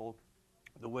love people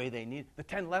the way they need. The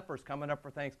 10 lepers coming up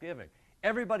for Thanksgiving.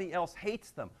 Everybody else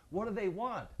hates them. What do they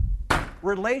want?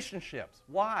 Relationships.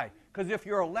 Why? Because if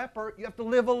you're a leper, you have to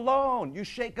live alone. You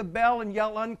shake a bell and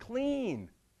yell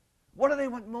unclean. What do they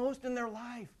want most in their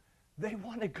life? They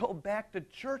want to go back to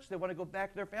church. They want to go back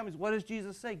to their families. What does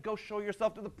Jesus say? Go show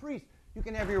yourself to the priest. You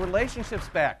can have your relationships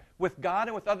back with God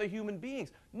and with other human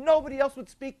beings. Nobody else would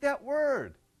speak that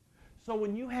word. So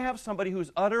when you have somebody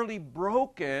who's utterly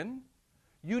broken,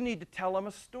 you need to tell them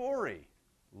a story,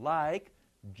 like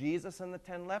Jesus and the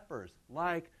 10 lepers,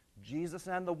 like Jesus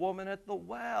and the woman at the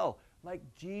well, like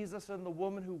Jesus and the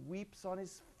woman who weeps on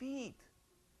his feet.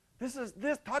 This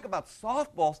talk about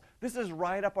softballs. This is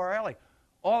right up our alley.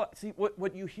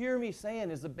 What you hear me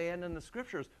saying is abandon the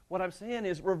scriptures. What I'm saying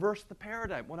is reverse the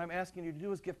paradigm. What I'm asking you to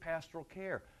do is give pastoral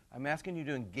care. I'm asking you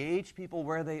to engage people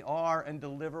where they are and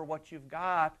deliver what you've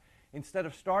got instead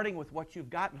of starting with what you've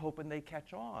got and hoping they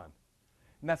catch on.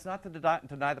 And that's not to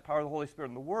deny the power of the Holy Spirit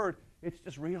and the Word. It's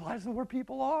just realizing where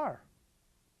people are.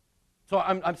 So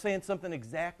I'm saying something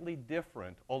exactly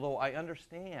different, although I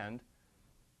understand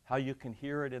how you can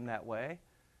hear it in that way.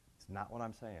 It's not what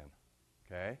I'm saying,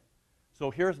 okay? So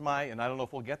here's and I don't know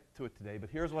if we'll get to it today, but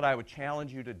here's what I would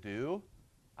challenge you to do.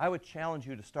 I would challenge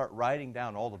you to start writing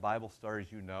down all the Bible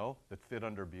stories you know that fit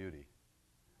under beauty.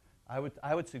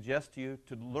 I would suggest to you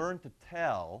to learn to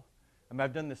tell. I mean,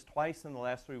 I've done this twice in the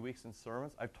last 3 weeks in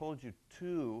sermons. I've told you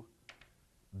 2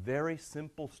 very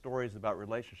simple stories about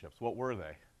relationships. What were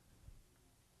they?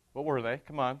 What were they?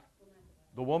 Come on.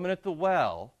 The woman at the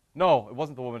well. No, it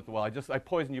wasn't the woman at the well. I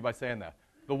poisoned you by saying that.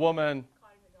 The woman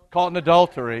caught in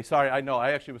adultery. Sorry, I know.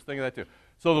 I actually was thinking that too.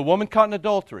 So the woman caught in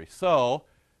adultery. So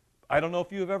I don't know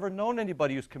if you've ever known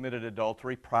anybody who's committed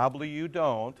adultery. Probably you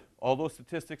don't. All those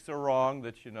statistics are wrong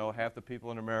that, half the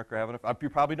people in America you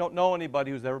probably don't know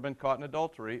anybody who's ever been caught in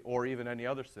adultery or even any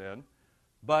other sin.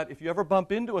 But if you ever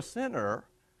bump into a sinner,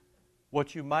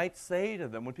 what you might say to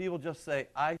them, when people just say,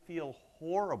 I feel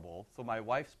horrible, so my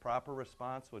wife's proper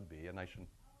response would be, and I'm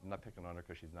not picking on her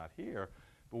because she's not here,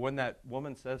 but when that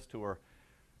woman says to her,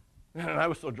 and I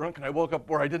was so drunk and I woke up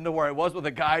where I didn't know where I was with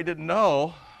a guy I didn't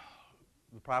know,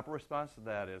 the proper response to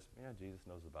that is, yeah, Jesus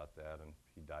knows about that, and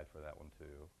he died for that one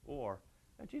too. Or,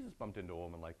 yeah, Jesus bumped into a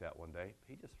woman like that one day.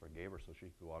 He just forgave her so she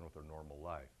could go on with her normal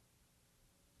life.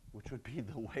 Which would be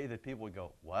the way that people would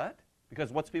go, what?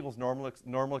 Because what's people's normal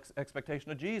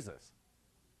expectation of Jesus?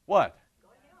 What?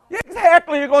 Yeah,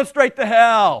 exactly, you're going straight to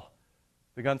hell.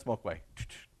 The Gunsmoke way.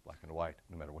 Black and white,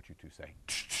 no matter what you two say.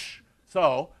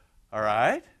 So, all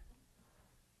right?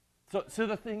 So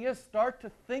the thing is, start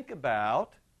to think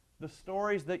about the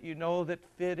stories that you know that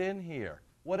fit in here.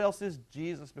 What else is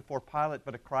Jesus before Pilate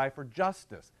but a cry for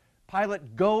justice?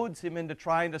 Pilate goads him into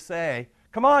trying to say,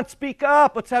 come on, speak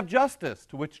up, let's have justice.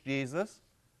 To which Jesus,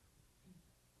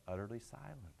 utterly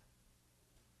silent.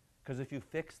 Because if you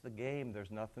fix the game,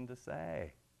 there's nothing to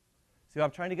say. See,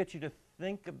 I'm trying to get you to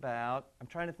think about, I'm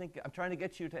trying to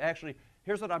get you to actually,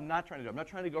 here's what I'm not trying to do. I'm not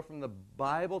trying to go from the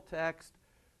Bible text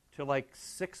to like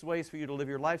 6 ways for you to live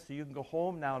your life so you can go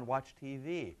home now and watch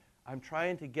TV. I'm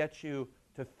trying to get you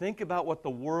to think about what the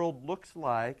world looks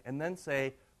like and then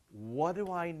say, what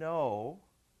do I know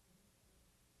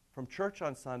from church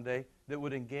on Sunday that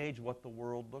would engage what the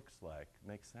world looks like?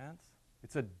 Make sense?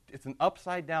 It's an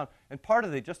upside down. And part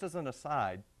of it, just as an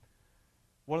aside,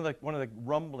 one of the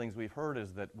rumblings we've heard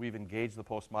is that we've engaged the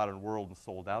postmodern world and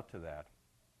sold out to that.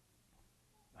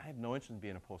 I have no interest in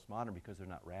being a postmodern because they're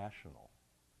not rational.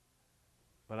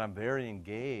 But I'm very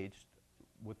engaged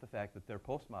with the fact that they're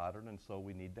postmodern, and so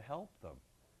we need to help them.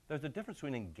 There's a difference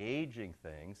between engaging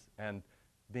things and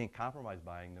being compromised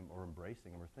by them or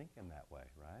embracing them or thinking that way,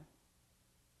 right?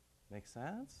 Make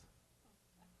sense?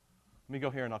 Let me go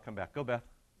here and I'll come back. Go, Beth.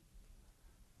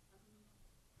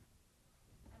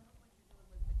 I love what you're doing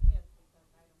with the kids because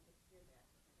I don't get to hear that.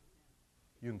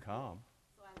 You can come.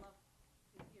 So I love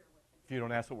to hear what If you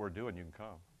don't ask what we're doing, you can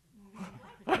come.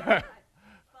 But I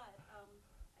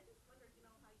just wondered,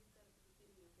 how you said at the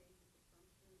beginning your basic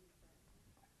assumptions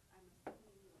that I'm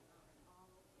assuming you are all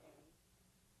okay.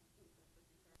 I think that's what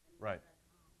you said. Right.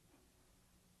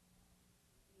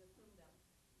 You assumed that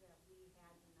we had the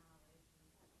knowledge and had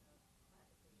the clarity.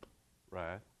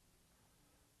 Right.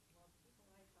 Well,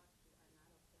 people I talk to are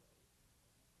not okay.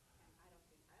 And I don't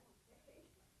think I'm okay.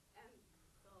 And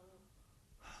so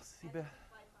See, Beth.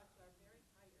 people I talk to are very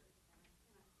tired,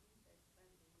 and I cannot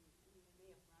believe they're spending, they may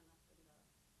have run up in the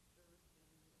church and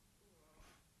in the school, but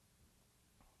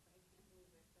I can't believe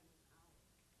they're spending hours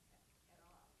at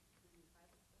all doing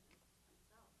Bible study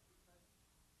themselves because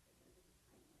they're going to be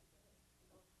time in the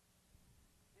day.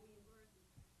 Maybe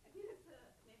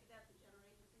that's a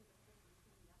generation thing, but this is who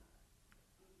we are.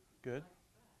 Good.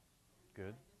 Stretch.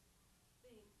 Good.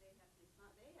 I just think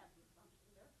they have the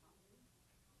assumption they're coming,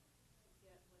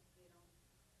 yet what they don't get,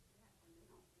 and they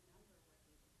don't remember what they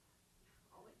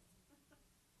always.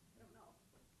 I don't know.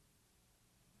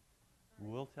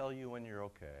 We'll tell you when you're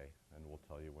okay, and we'll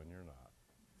tell you when you're not.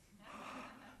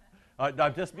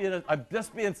 I'm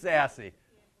just being sassy.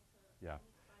 Yeah.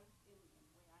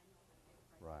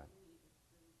 Right.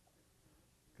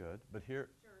 Good. But here.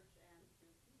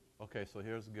 Okay, so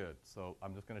here's good. So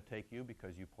I'm just going to take you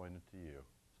because you pointed to you.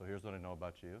 So here's what I know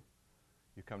about you.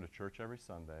 You come to church every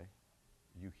Sunday.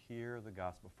 You hear the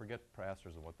gospel. Forget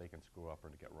pastors and what they can screw up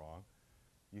or get wrong.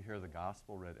 You hear the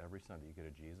gospel read every Sunday. You get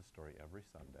a Jesus story every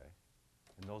Sunday.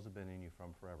 And those have been in you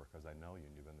from forever because I know you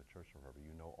and you've been in the church forever.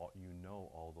 You know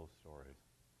all those stories.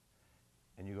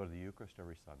 And you go to the Eucharist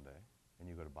every Sunday. And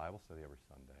you go to Bible study every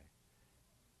Sunday.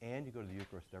 And you go to the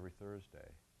Eucharist every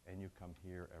Thursday. And you come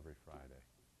here every Friday.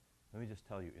 Let me just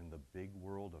tell you, in the big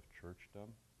world of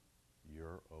churchdom,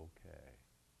 you're okay.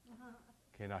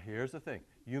 Okay, now here's the thing.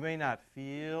 You may not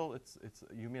feel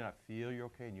you're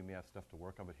okay, and you may have stuff to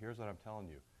work on, but here's what I'm telling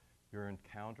you. Your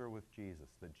encounter with Jesus,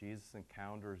 that Jesus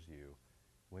encounters you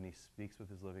when he speaks with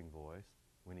his living voice,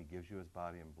 when he gives you his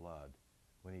body and blood,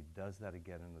 when he does that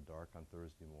again in the dark on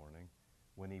Thursday morning,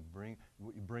 when he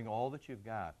bring all that you've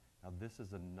got. Now this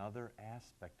is another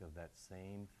aspect of that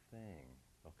same thing,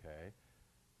 okay?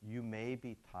 You may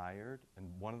be tired, and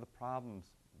one of the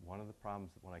problems when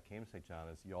I came to St. John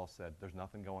is you all said, there's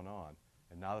nothing going on.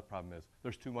 And now the problem is,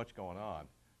 there's too much going on.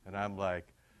 And I'm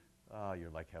like, oh,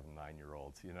 you're like having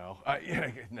 9-year-olds, you know.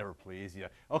 Never please you.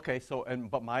 Okay, so,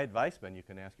 but my advice, Ben, you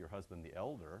can ask your husband, the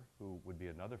elder, who would be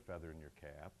another feather in your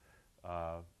cap,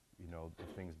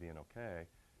 if things being okay.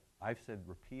 I've said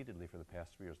repeatedly for the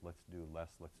past 3 years, let's do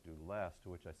less, to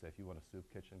which I say, if you want a soup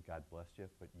kitchen, God bless you,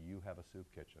 but you have a soup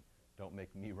kitchen. Don't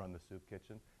make me run the soup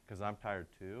kitchen, because I'm tired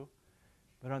too.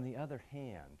 But on the other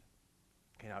hand,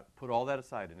 put all that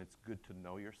aside, and it's good to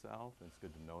know yourself, and it's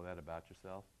good to know that about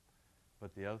yourself.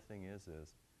 But the other thing is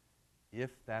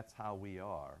if that's how we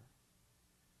are,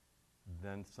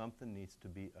 then something needs to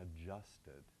be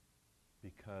adjusted,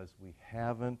 because we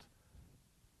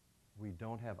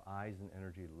don't have eyes and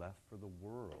energy left for the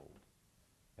world,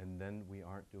 and then we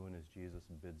aren't doing as Jesus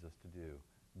bids us to do.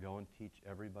 Go and teach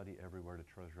everybody everywhere to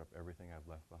treasure up everything I've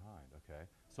left behind, okay?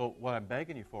 So what I'm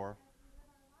begging you for,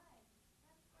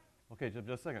 okay, just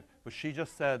a second. But she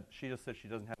just said she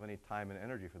doesn't have any time and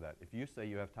energy for that. If you say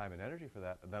you have time and energy for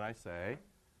that, then I say,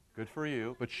 good for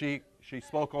you. But she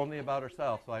spoke only about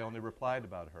herself, so I only replied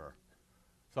about her.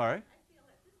 Sorry? I feel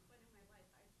at this point in my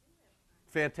life I do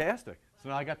have time. Fantastic. So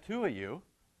now I got 2 of you.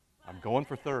 I'm going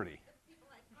for 30.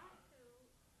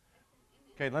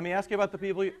 Okay, let me ask you about the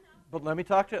people let me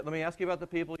ask you about the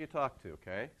people you talk to,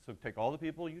 okay? So take all the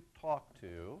people you talk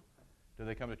to. Do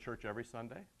they come to church every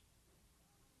Sunday?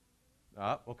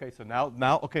 Okay, so now,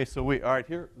 okay, so all right,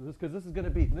 here, because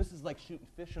this is like shooting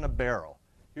fish in a barrel.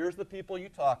 Here's the people you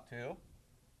talk to.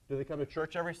 Do they come to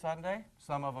church every Sunday?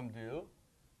 Some of them do.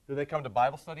 Do they come to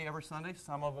Bible study every Sunday?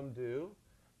 Some of them do.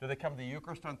 Do they come to the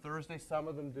Eucharist on Thursday? Some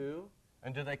of them do.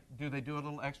 And do they do a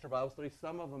little extra Bible study?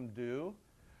 Some of them do.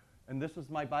 And this was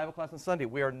my Bible class on Sunday.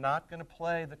 We are not going to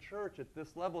play the church at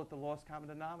this level at the lowest common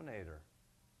denominator,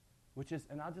 which is,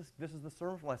 and this is the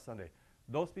sermon from last Sunday.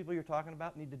 Those people you're talking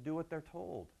about need to do what they're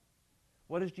told.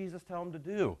 What does Jesus tell them to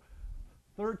do?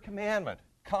 Third commandment,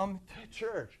 come to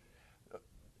church.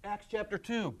 Acts chapter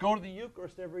 2, go to the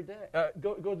Eucharist every day.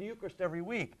 Go to the Eucharist every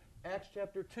week. Acts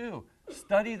chapter 2,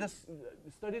 study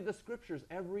the Scriptures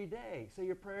every day. Say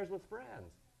your prayers with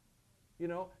friends. You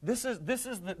know, this is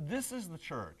the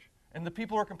church. And the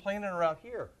people who are complaining around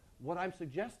here, what I'm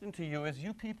suggesting to you is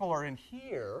you people are in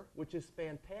here, which is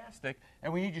fantastic,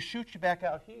 and we need to shoot you back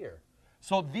out here.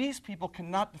 So these people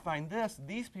cannot define this.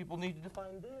 These people need to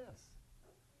define this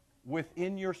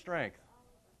within your strength.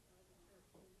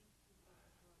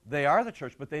 They are the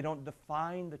church, but they don't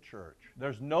define the church.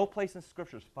 There's no place in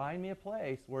Scriptures. Find me a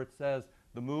place where it says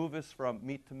the move is from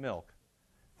meat to milk.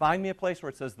 Find me a place where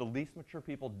it says the least mature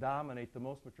people dominate the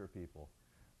most mature people.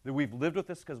 That we've lived with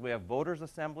this because we have voters'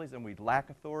 assemblies and we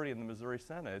lack authority in the Missouri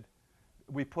Synod.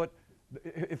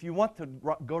 If you want to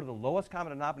go to the lowest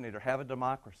common denominator, have a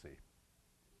democracy.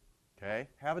 Okay?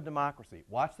 Have a democracy.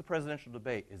 Watch the presidential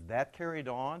debate. Is that carried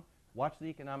on? Watch the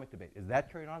economic debate. Is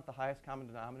that carried on at the highest common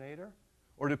denominator?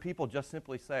 Or do people just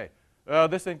simply say,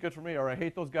 this ain't good for me, or I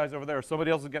hate those guys over there, or somebody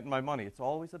else is getting my money? It's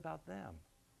always about them.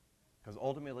 Because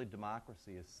ultimately,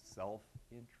 democracy is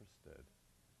self-interested.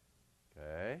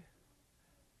 Okay?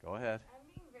 Go ahead. I'm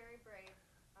being very brave.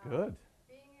 Good.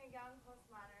 Being a young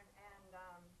postmodern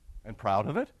And proud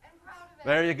of it? and proud of it.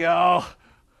 There you go.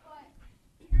 But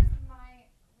here's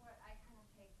what I kind of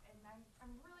take, and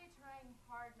I'm really trying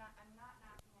hard. I'm not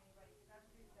knocking anybody because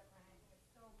everybody's different. I think it's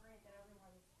so great that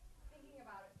everyone's thinking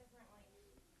about it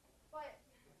differently. But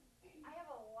I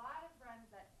have a lot of friends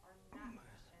that are not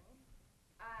Christian.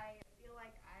 I feel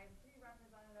like I'm pretty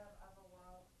representative of a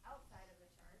outside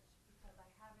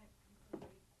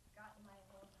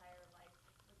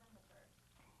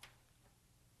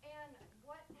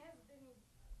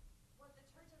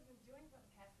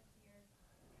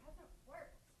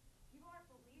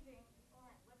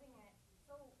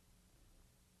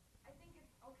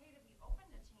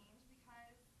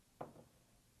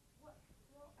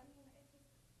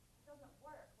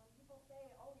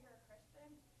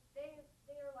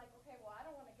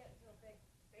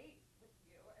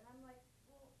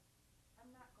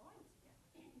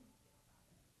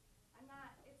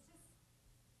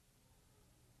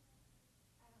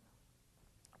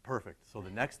Perfect. So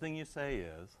the next thing you say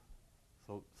is,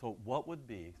 so what would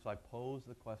be, so I pose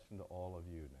the question to all of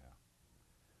you now.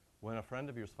 When a friend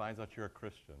of yours finds out you're a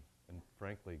Christian, and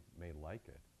frankly may like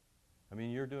it, I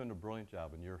mean, you're doing a brilliant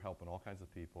job, and you're helping all kinds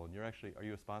of people, and are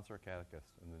you a sponsor or catechist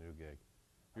in the new gig?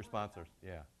 You're sponsors,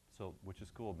 yeah. So, which is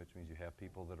cool, which means you have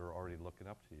people that are already looking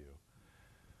up to you.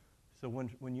 So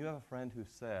when you have a friend who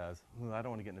says, I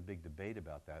don't want to get in a big debate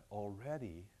about that,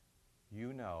 already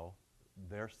you know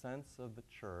their sense of the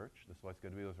church, this is why it's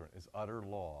good to be Lutheran, is utter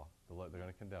law. They're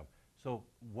going to condemn. So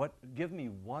give me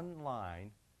one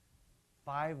line,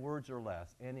 5 words or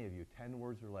less, any of you, 10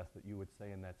 words or less that you would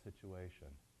say in that situation.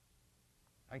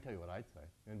 I can tell you what I'd say.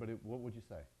 Anybody, what would you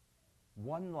say?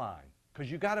 One line.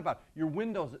 Because you got about, your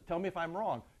window's, tell me if I'm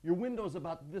wrong, your window's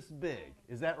about this big.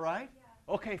 Is that right?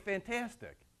 Yeah. Okay,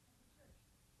 fantastic.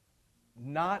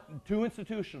 Not too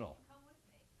institutional.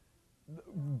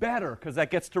 Better, because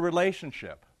that gets to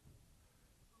relationship.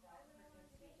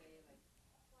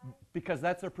 Because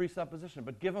that's their presupposition.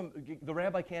 But the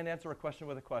rabbi can't answer a question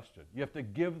with a question. You have to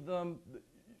give them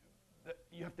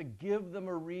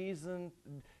a reason,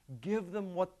 give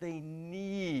them what they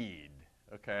need.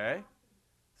 Okay?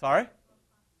 Sorry?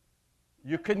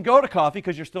 You can go to coffee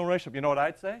because you're still in a relationship. You know what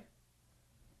I'd say?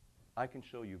 I can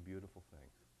show you beautiful things.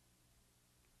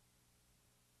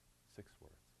 6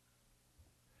 words.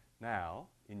 Now,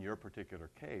 in your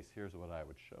particular case, here's what I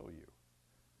would show you.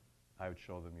 I would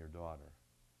show them your daughter.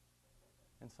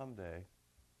 And someday,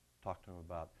 talk to them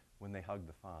about when they hug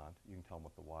the font, you can tell them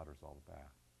what the water's all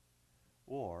about.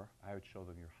 Or I would show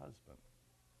them your husband.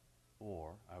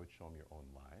 Or I would show them your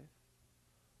own life.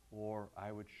 Or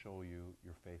I would show you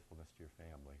your faithfulness to your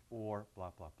family, or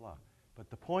blah, blah, blah. But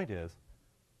the point is,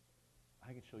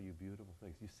 I can show you beautiful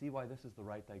things. You see why this is the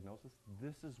right diagnosis?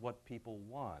 This is what people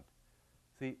want.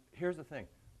 See, here's the thing.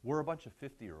 We're a bunch of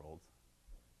 50-year-olds,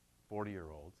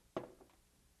 40-year-olds,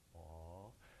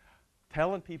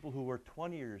 telling people who are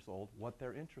 20 years old what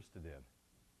they're interested in.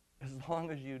 As long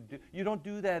as you do. You don't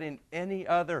do that in any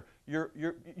other.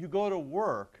 You go to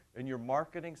work and you're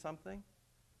marketing something.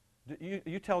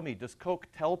 You tell me, does Coke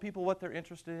tell people what they're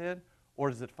interested in, or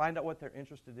does it find out what they're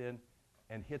interested in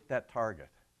and hit that target?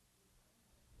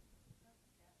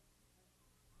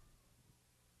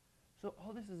 So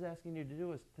all this is asking you to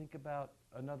do is think about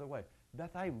another way.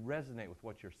 Beth, I resonate with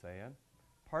what you're saying.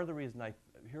 Part of the reason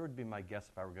here would be my guess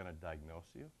if I were going to diagnose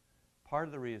you. Part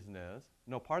of the reason is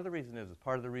part of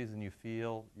the reason you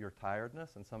feel your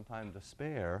tiredness and sometimes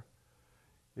despair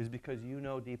is because you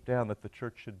know deep down that the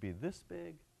church should be this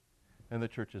big, and the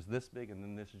church is this big, and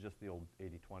then this is just the old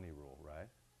 80-20 rule, right?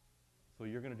 So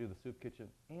you're going to do the soup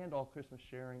kitchen and all Christmas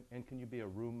sharing, and can you be a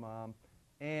room mom,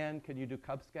 and can you do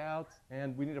Cub Scouts,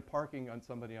 and we need a parking on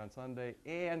somebody on Sunday,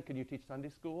 and can you teach Sunday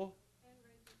school?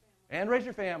 And raise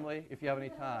your family if you have any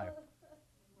time.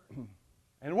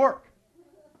 And work.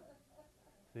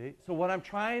 See? So what I'm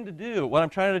trying to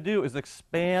do is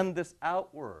expand this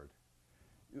outward.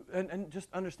 And just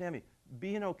understand me.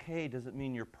 Being okay doesn't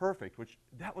mean you're perfect, which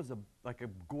that was like a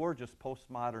gorgeous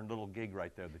postmodern little gig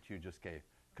right there that you just gave.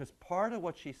 Because part of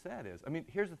what she said is, I mean,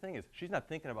 here's the thing is, she's not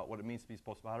thinking about what it means to be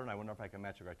postmodern. I wonder if I can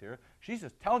match her criteria. She's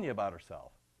just telling you about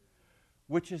herself.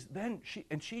 Which is then,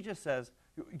 she just says,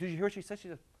 did you hear what she said? She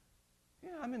said,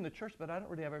 yeah, I'm in the church, but I don't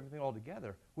really have everything all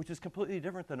together, which is completely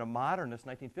different than a modernist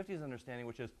 1950s understanding,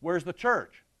 which is, where's the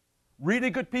church?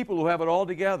 Really good people who have it all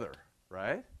together,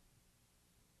 right?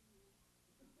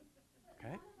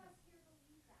 Okay.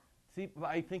 See,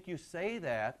 I think you say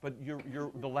that, but the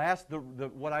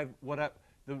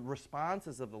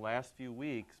responses of the last few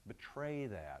weeks betray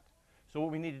that. So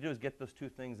what we need to do is get those two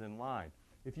things in line.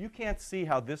 If you can't see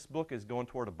how this book is going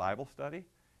toward a Bible study,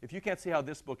 if you can't see how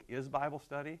this book is Bible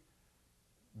study,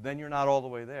 then you're not all the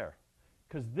way there.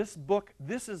 Because this book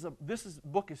is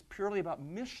purely about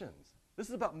missions. This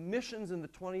is about missions in the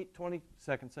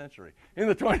 22nd century, in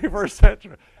the 21st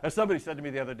century. As somebody said to me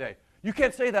the other day, you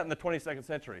can't say that in the 22nd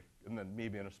century. And then me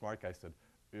being a smart guy said,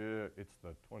 it's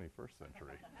the 21st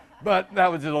century. But that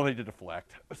was only to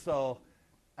deflect. So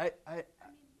I mean, we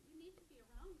need to be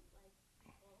around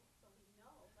people so we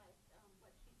know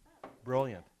what she said.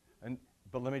 Brilliant.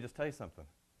 But let me just tell you something.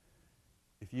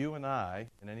 If you and I,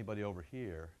 and anybody over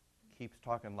here, keeps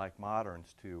talking like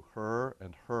moderns to her,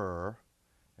 and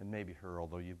maybe her,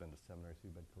 although you've been to seminary, so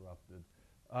you've been corrupted,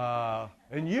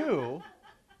 and you,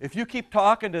 if you keep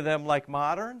talking to them like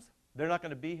moderns, they're not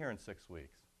going to be here in 6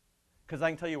 weeks. Because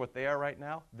I can tell you what they are right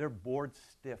now. They're bored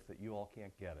stiff that you all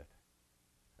can't get it.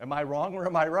 Am I wrong or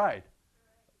am I right?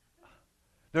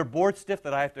 They're bored stiff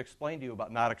that I have to explain to you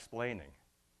about not explaining.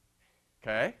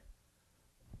 Okay?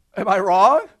 Am I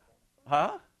wrong?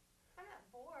 Huh? I'm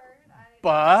not bored.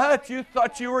 But you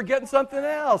thought you were getting something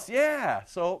else. Yeah.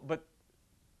 So, but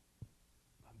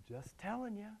I'm just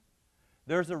telling you.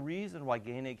 There's a reason why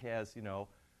Gainig has,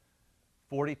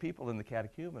 40 people in the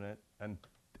catechumenate and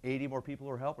 80 more people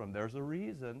who are helping them. There's a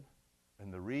reason.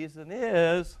 And the reason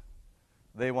is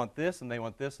they want this, and they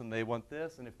want this, and they want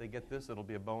this, and if they get this, it'll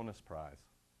be a bonus prize,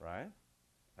 right?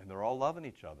 And they're all loving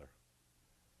each other.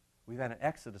 We've had an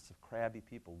exodus of crabby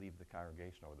people leave the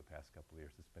congregation over the past couple of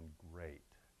years. It's been great.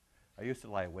 I used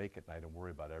to lie awake at night and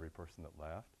worry about every person that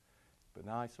left, but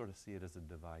now I sort of see it as a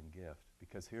divine gift,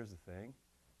 because here's the thing.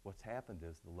 What's happened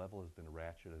is the level has been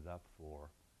ratcheted up for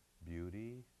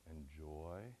beauty and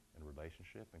joy and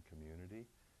relationship and community,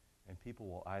 and people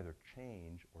will either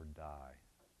change or die.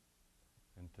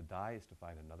 And to die is to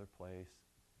find another place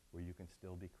where you can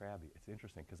still be crabby. It's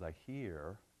interesting because I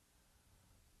hear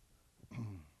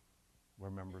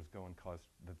where members go and cause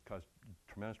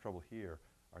tremendous trouble here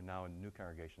are now in new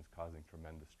congregations causing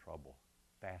tremendous trouble.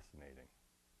 Fascinating.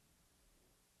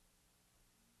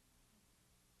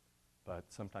 But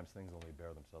sometimes things only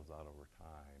bear themselves out over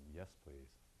time. Yes,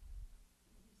 please.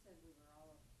 You said we were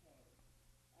all okay,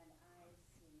 and I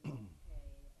see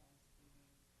okay as being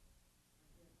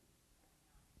forgiven and not.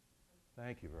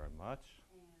 Thank you very much.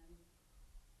 And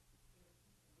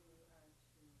if we are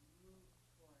to move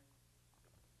toward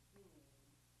healing,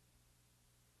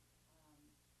 I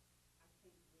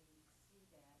think we see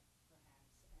that perhaps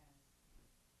as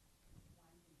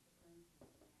wanting to earn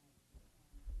humanity,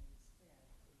 and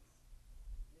instead it's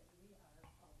that we are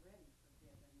already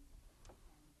forgiven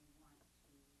and we want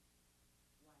to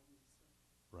widen the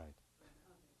circle Right. for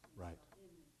others. And Right. so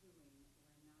in the healing,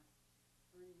 we're not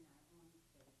earning our own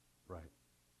faith, Right.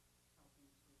 helping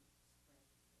to spread the faith.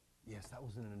 Yes, that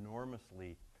was an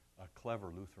enormously clever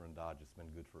Lutheran dodge. It's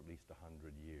been good for at least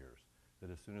 100 years.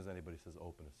 That as soon as anybody says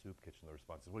open a soup kitchen, the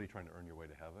response is, what are you trying to earn your way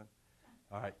to heaven?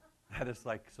 All right. That is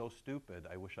like so stupid.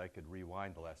 I wish I could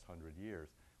rewind the last 100 years,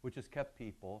 which has kept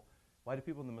people. Why do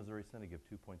people in the Missouri Synod give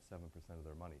 2.7% of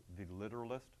their money? The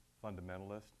literalist,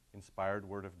 fundamentalist, inspired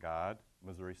Word of God,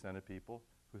 Missouri Synod people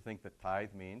who think that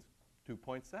tithe means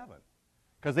 2.7.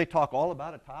 Because they talk all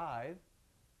about a tithe,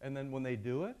 and then when they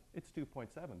do it, it's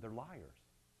 2.7. They're liars.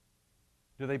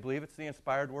 Do they believe it's the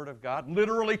inspired Word of God?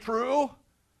 Literally true?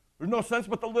 There's no sense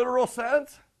but the literal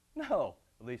sense? No.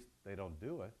 At least they don't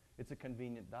do it. It's a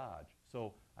convenient dodge.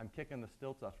 So I'm kicking the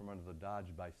stilts off from under the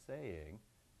dodge by saying,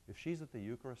 if she's at the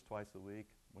Eucharist twice a week,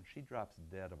 when she drops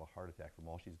dead of a heart attack from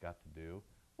all she's got to do,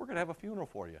 we're going to have a funeral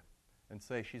for you and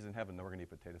say she's in heaven, then we're going to eat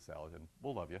potato salad, and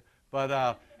we'll love you.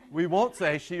 But we won't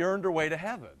say she earned her way to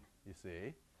heaven, you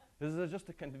see. This is just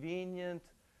a convenient,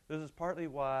 this is partly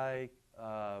why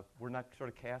we're not sort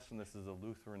of casting this as a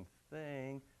Lutheran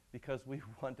thing, because we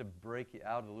want to break you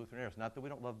out of the Lutheran errors. Not that we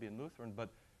don't love being Lutheran,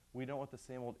 but we don't want the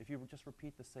same old, if you just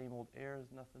repeat the same old errors,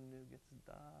 nothing new gets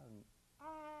done.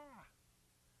 Ah!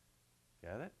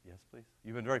 Get it? Yes, please.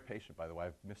 You've been very patient, by the way.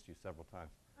 I've missed you several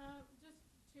times. Just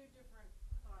two different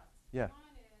thoughts. Yeah.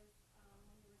 One is when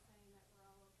you were saying that we're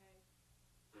all okay.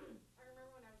 I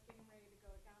remember when I was getting ready to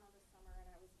go to Ghana this summer, and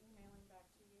I was emailing back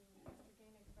to you, Mr.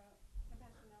 Gainig, and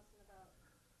Pastor Nelson about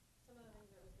some of the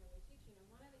things I was going to be teaching. And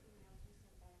one of the emails you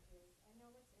sent back is, I know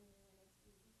what's in you, and it's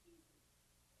easy peasy.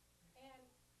 And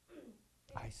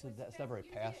I said that's that not very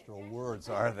you did, pastoral actually.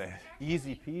 words, are they? Actually,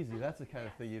 Easy peasy. That's the kind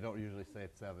of thing you don't usually say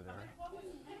at seminary. What was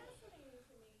fascinating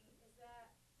to me is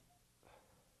that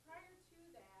prior to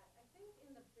that, I think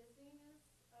in the busyness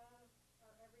of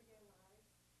our everyday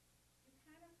lives, you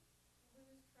kind of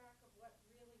lose track of what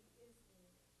really is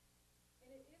needed.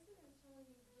 And it isn't until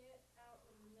you get out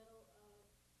in the middle of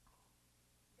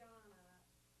Ghana,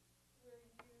 where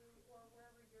you, or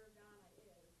wherever your Ghana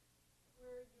is,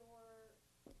 where you're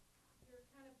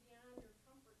kind of beyond your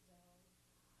comfort zone,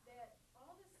 that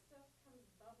all this stuff comes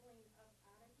bubbling up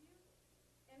out of you.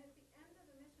 And at the end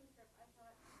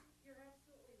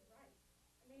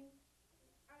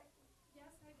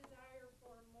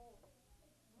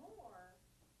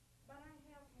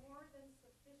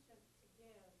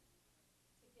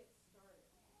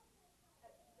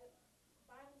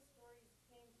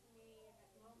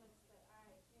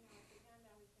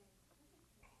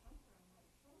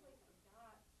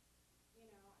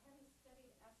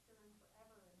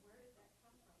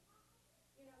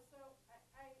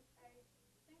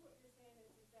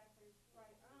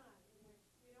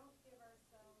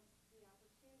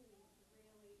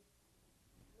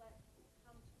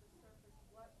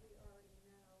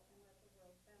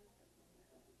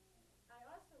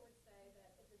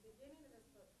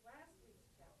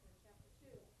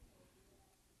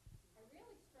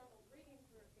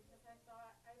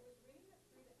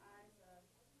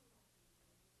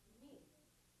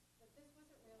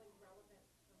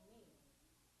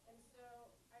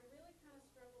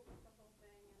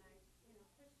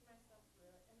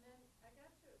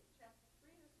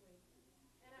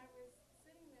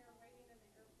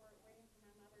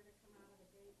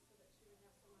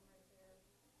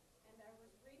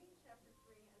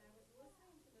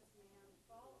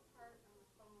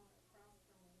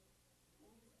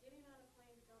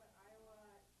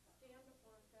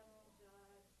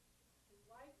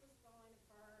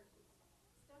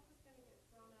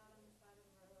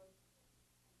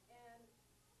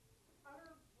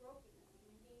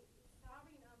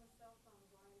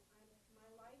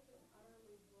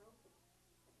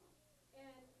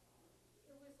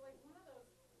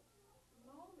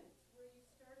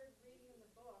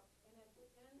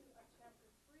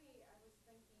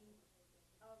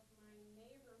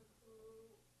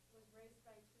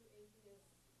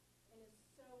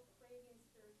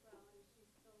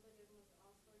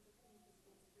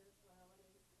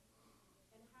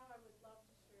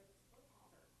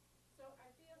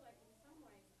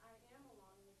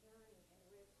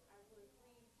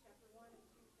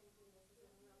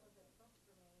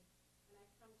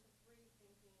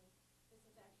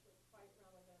actually quite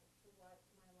relevant to what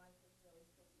my life is really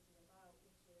supposed to be about,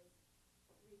 which is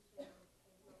reaching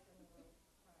a broken world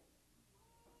for Christ.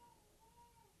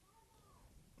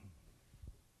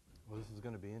 Well, this is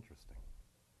going to be interesting,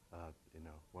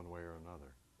 one way or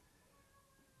another.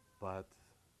 But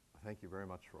thank you very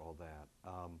much for all that.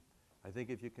 I think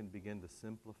if you can begin to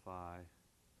simplify,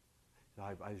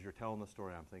 as you're telling the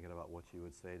story, I'm thinking about what you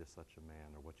would say to such a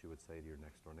man or what you would say to your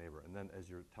next door neighbor. And then as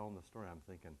you're telling the story, I'm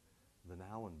thinking the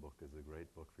Nouwen book is a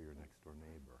great book for your next door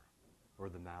neighbor, or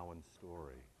the Nouwen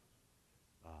story,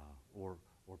 or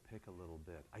pick a little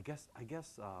bit. I guess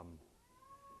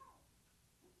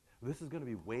this is going to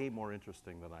be way more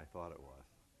interesting than I thought it was.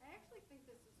 I actually think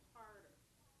this is harder.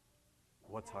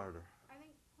 What's harder? I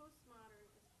think postmodern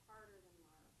is harder than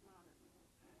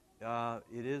modern.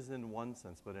 It is in one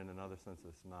sense, but in another sense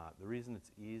it's not. The reason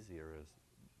it's easier is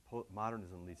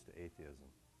modernism leads to atheism.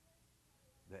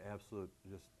 The absolute,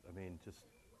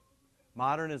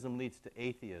 modernism leads to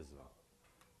atheism.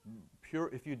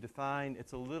 If you define,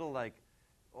 it's a little like,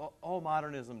 all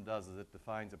modernism does is it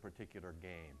defines a particular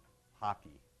game,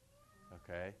 hockey,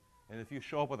 okay? And if you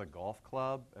show up with a golf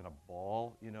club and a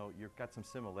ball, you've got some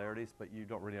similarities, but you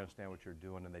don't really understand what you're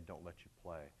doing and they don't let you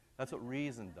play. That's what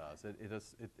reason does.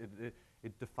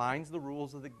 It defines the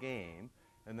rules of the game,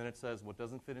 and then it says what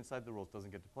doesn't fit inside the rules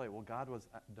doesn't get to play. Well, God was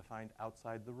defined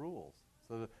outside the rules.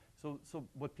 So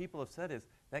what people have said is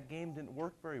that game didn't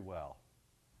work very well.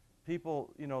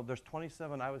 People, there's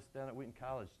 27, I was down at Wheaton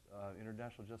College,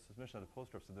 International Justice Mission at a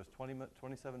post office, so there's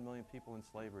 27 million people in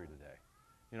slavery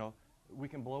today. We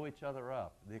can blow each other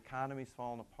up. The economy's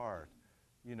falling apart.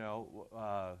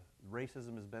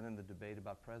 Racism has been in the debate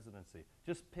about presidency.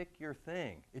 Just pick your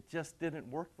thing. It just didn't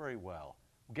work very well.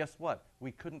 Guess what?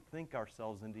 We couldn't think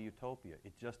ourselves into utopia.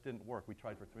 It just didn't work. We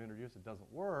tried for 300 years. It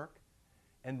doesn't work.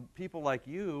 And people like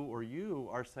you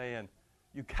are saying,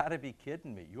 you got to be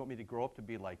kidding me. You want me to grow up to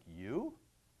be like you?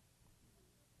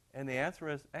 And the answer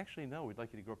is, actually, no. We'd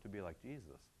like you to grow up to be like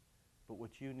Jesus. But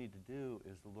what you need to do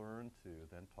is learn to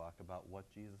then talk about what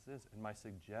Jesus is. And my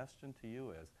suggestion to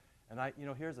you is, and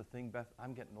here's the thing, Beth,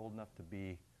 I'm getting old enough to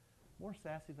be more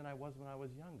sassy than I was when I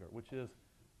was younger, which is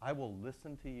I will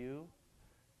listen to you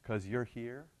because you're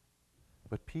here,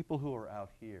 but people who are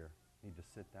out here need to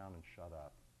sit down and shut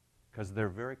up because they're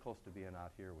very close to being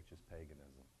out here, which is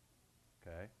paganism,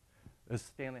 okay? As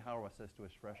Stanley Hauerwas says to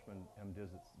his freshmen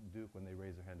MDiv at Duke when they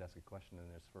raise their hand to ask a question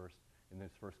in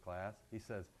his first class, he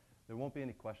says, there won't be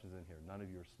any questions in here. None of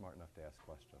you are smart enough to ask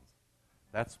questions.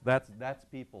 That's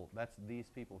these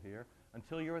people here.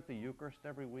 Until you're at the Eucharist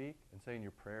every week and saying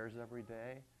your prayers every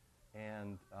day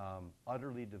and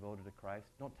utterly devoted to Christ,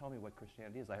 don't tell me what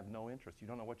Christianity is. I have no interest. You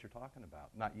don't know what you're talking about.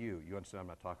 Not you. You understand I'm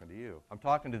not talking to you. I'm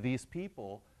talking to these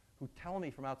people who tell me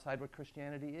from outside what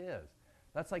Christianity is.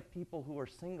 That's like people who are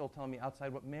single telling me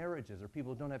outside what marriage is, or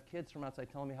people who don't have kids from outside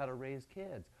telling me how to raise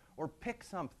kids, or pick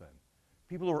something.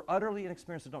 People who are utterly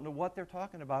inexperienced and don't know what they're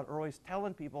talking about are always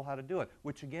telling people how to do it,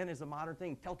 which again is a modern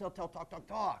thing. Tell,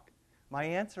 talk. My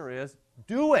answer is,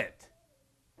 do it.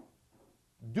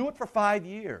 Do it for 5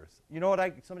 years. You know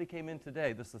what, somebody came in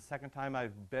today. This is the second time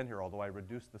I've been here, although I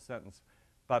reduced the sentence.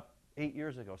 About 8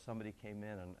 years ago, somebody came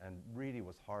in and really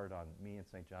was hard on me and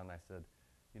St. John, and I said,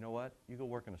 you know what, you go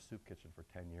work in a soup kitchen for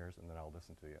 10 years, and then I'll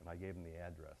listen to you. And I gave him the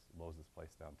address, Lowe's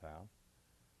place downtown.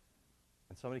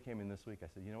 And somebody came in this week. I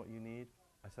said, you know what you need?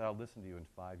 I said, I'll listen to you in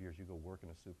 5 years. You go work in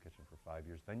a soup kitchen for 5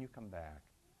 years. Then you come back,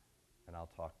 and I'll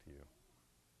talk to you.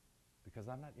 Because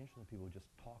I'm not interested in people who just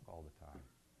talk all the time.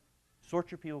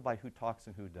 Sort your people by who talks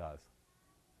and who does.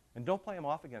 And don't play them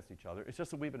off against each other. It's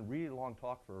just that we've been really long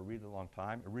talk for a really long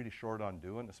time, and really short on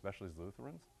doing, especially as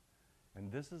Lutherans. And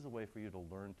this is a way for you to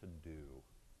learn to do.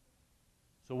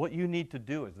 So what you need to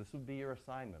do is, this would be your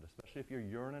assignment, especially if you're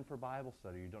yearning for Bible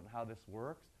study, you don't know how this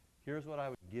works. Here's what I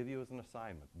would give you as an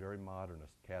assignment, very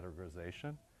modernist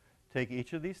categorization. Take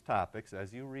each of these topics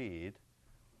as you read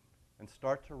and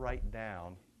start to write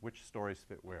down which stories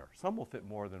fit where. Some will fit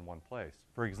more than one place.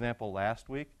 For example, last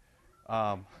week,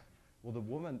 the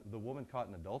woman caught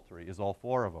in adultery is all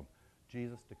 4 of them.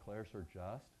 Jesus declares her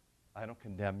just. I don't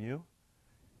condemn you.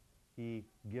 He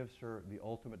gives her the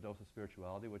ultimate dose of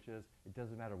spirituality, which is, it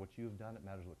doesn't matter what you've done, it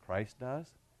matters what Christ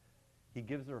does. He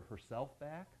gives her herself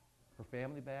back, her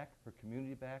family back, her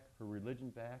community back, her religion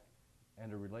back,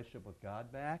 and her relationship with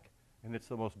God back, and it's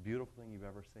the most beautiful thing you've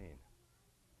ever seen.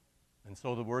 And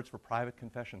so the words for private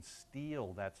confession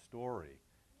steal that story.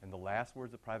 And the last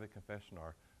words of private confession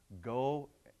are, go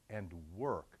and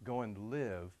work, go and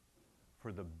live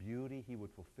for the beauty he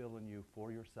would fulfill in you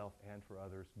for yourself and for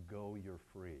others. Go, you're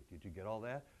free. Did you get all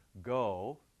that?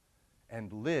 Go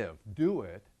and live. Do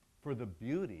it for the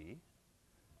beauty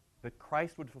that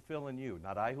Christ would fulfill in you.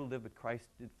 Not I who live, but Christ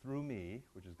did through me,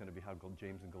 which is going to be how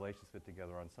James and Galatians fit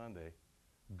together on Sunday.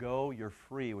 Go, you're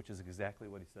free, which is exactly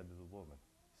what he said to the woman.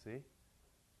 See?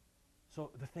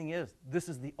 So the thing is, this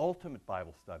is the ultimate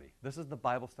Bible study. This is the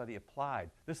Bible study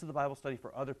applied. This is the Bible study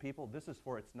for other people. This is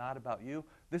for it's not about you.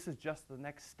 This is just the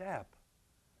next step.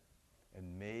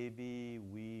 And maybe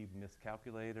we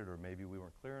miscalculated, or maybe we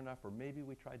weren't clear enough, or maybe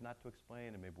we tried not to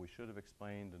explain, and maybe we should have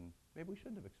explained, and maybe we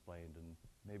shouldn't have explained, and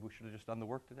maybe we should have just done the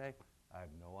work today. I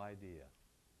have no idea.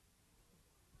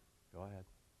 Go ahead.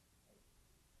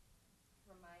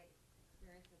 From my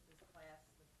experience with this class,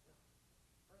 the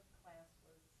first class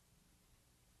was,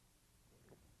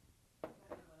 I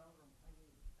totally went over, I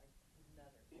did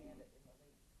another, and it in the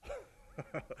lead.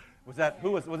 Was that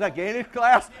Gainey's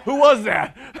class? Who was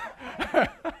that? It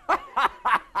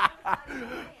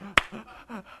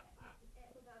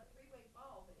was a three-way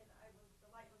bulb, and the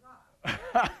light was off. I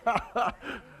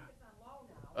think it's on low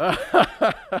now.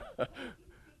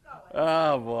 Keep going.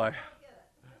 Oh, boy. I get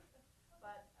it.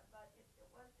 But it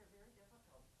was very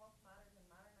difficult. Postmodern and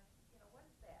modern, what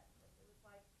is that? It was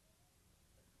like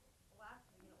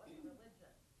philosophy, it wasn't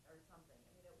religion or something.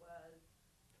 I mean, it was,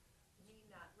 to me,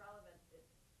 not relevant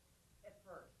at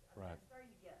first. I mean, Right. I'm starting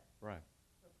to get it. Right.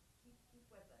 So keep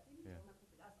with it. Yeah.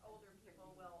 Us older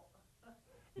people will.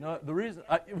 No, the reason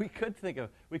we could think of,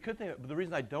 but the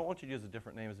reason I don't want you to use a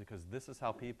different name is because this is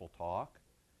how people talk,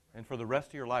 and for the rest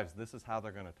of your lives, this is how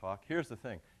they're going to talk. Here's the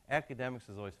thing: academics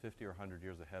is always 50 or 100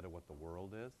 years ahead of what the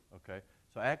world is. Okay,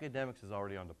 so academics is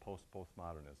already on to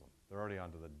postmodernism. They're already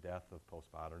on to the death of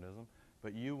postmodernism,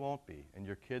 but you won't be, and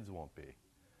your kids won't be.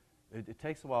 It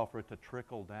takes a while for it to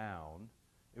trickle down.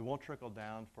 It won't trickle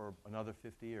down for another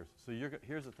 50 years. So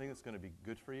here's the thing that's going to be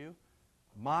good for you.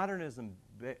 Modernism,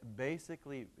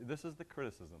 basically, this is the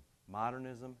criticism.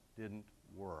 Modernism didn't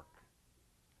work.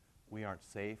 We aren't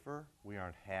safer. We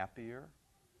aren't happier.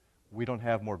 We don't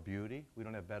have more beauty. We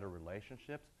don't have better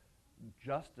relationships.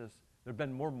 Justice, there have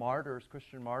been more martyrs,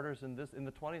 Christian martyrs in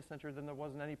the 20th century than there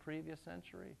was in any previous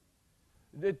century.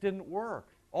 It didn't work.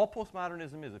 All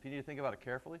postmodernism is, if you need to think about it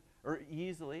carefully or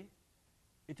easily,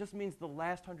 it just means the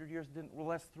last 300 years didn't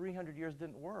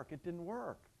work. It didn't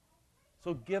work.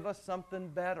 So give us something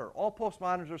better. All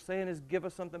postmoderns are saying is give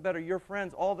us something better. Your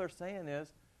friends, all they're saying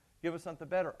is give us something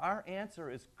better. Our answer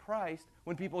is Christ.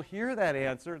 When people hear that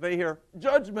answer, they hear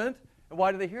judgment. And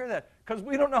why do they hear that? Because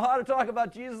we don't know how to talk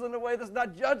about Jesus in a way that's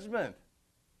not judgment.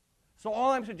 So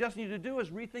all I'm suggesting you to do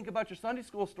is rethink about your Sunday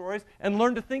school stories and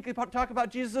learn to talk about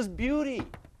Jesus' beauty.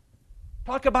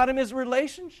 Talk about him as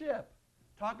relationship.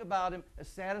 Talk about him as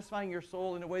satisfying your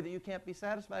soul in a way that you can't be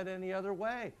satisfied any other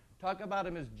way. Talk about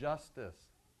him as justice.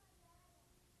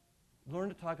 Learn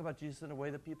to talk about Jesus in a way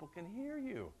that people can hear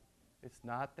you. It's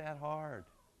not that hard.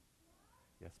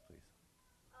 Yes, please.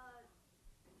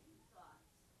 Two thoughts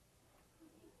came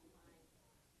to mind,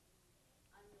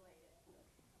 unrelated, but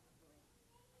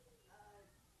somewhat related.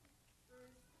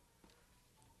 First,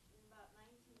 in about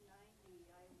 1990,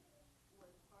 I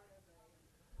was part of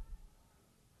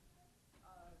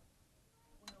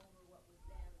went over what was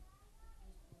then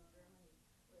Eastern Germany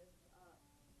with Herb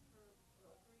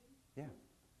Rotary. Yeah.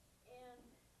 And,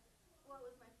 well,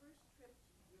 it was my first trip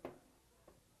to Europe.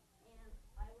 And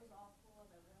I was all full of,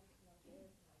 I wanted to know this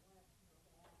and I wanted to know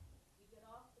that. We get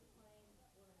off the plane,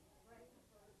 we're in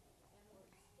Frankfurt, and we're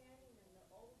standing in the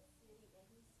old city, and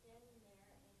he's standing there,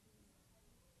 and he's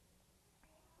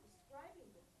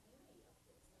describing the beauty of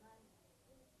this. And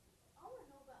I want to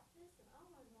know about this, and I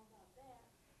want to know about that.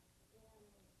 And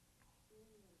being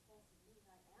the impulsive me,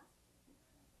 I asked him.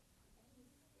 And he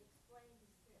explained, he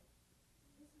said,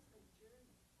 this is the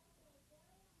journey.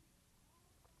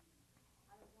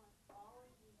 I want all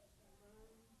of you to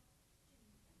learn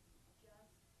to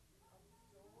just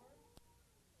absorb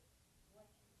what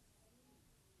you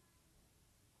see.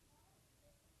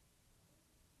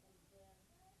 And then react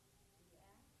to that.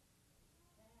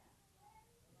 And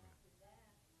after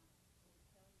that,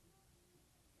 he'll tell you.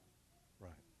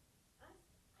 Right.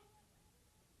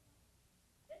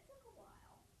 It took a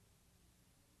while.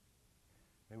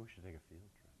 Maybe we should take a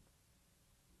field trip.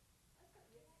 That's what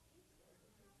Rick Steve says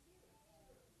in his series.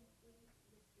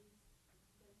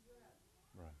 Because Europe,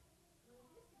 Right. one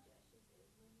of his suggestions is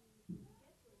when you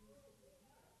get to a new city in Europe,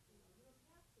 you don't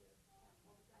have to have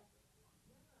all the guys that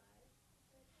memorize,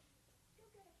 but go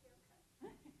get a haircut.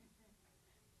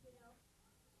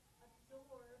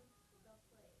 Absorb the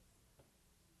place.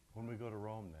 When we go to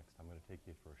Rome next, I'm going to take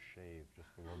you for a shave just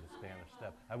below the Spanish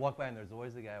Step. I walk by and there's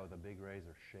always a guy with a big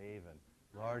razor shaving.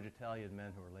 Large Italian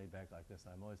men who are laid back like this.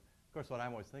 Of course, what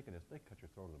I'm always thinking is, they cut your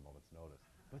throat at a moment's notice.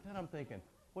 But then I'm thinking,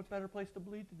 what better place to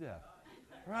bleed to death?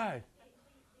 Right.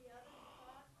 The other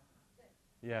thought that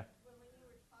Yeah. when you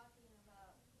were talking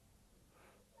about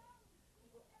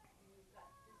people, you've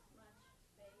got this much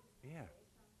space to Yeah. say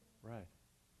something. Right.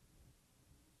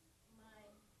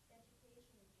 My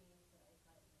education genes that I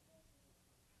taught you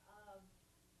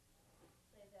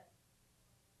say that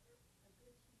a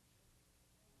good teacher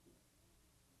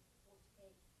will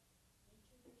take each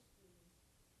of their students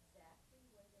exactly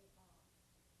where they are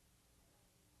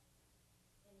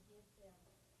and give them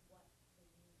what they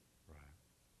need. Right.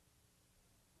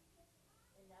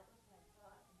 And that was my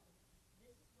thought.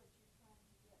 This is what you're trying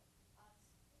to get us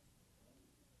to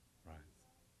be. Right.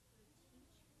 Good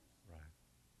teachers. Right.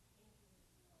 Who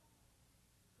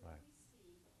Right. we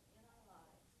see in our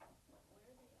lives, where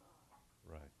they are,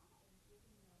 Right. and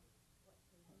giving them what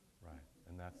they need. Right.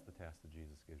 And that's the task that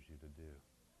Jesus gives you to do.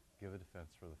 Give a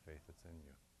defense for the faith that's in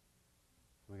you.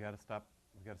 We got to stop.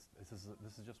 We got to.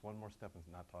 This is just one more step in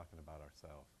not talking about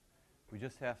ourselves. We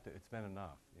just have to. It's been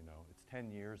enough. It's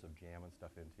 10 years of jamming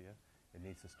stuff into you. It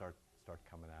needs to start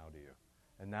coming out of you.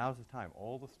 And now's the time.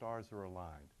 All the stars are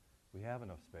aligned. We have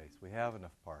enough space. We have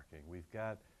enough parking. We've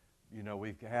got,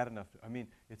 we've had enough.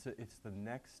 It's the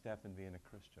next step in being a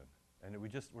Christian. And we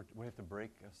have to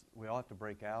break. We all have to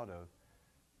break out of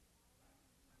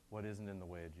what isn't in the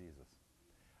way of Jesus.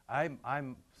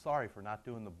 I'm sorry for not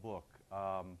doing the book,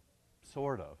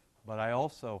 sort of, but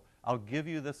I'll give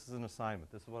you this as an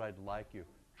assignment. This is what I'd like you.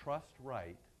 Trust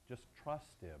right, just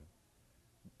trust him.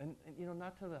 And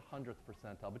not to the 100th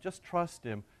percentile, but just trust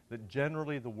him that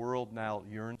generally the world now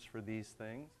yearns for these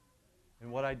things.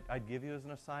 And what I'd give you as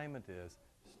an assignment is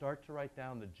start to write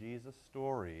down the Jesus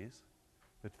stories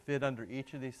that fit under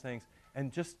each of these things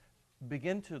and just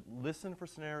begin to listen for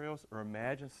scenarios or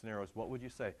imagine scenarios. What would you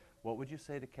say? What would you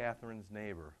say to Catherine's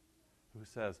neighbor who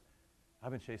says,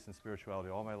 I've been chasing spirituality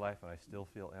all my life and I still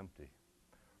feel empty?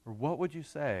 Or what would you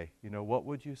say? What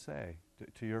would you say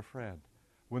to your friend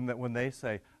when they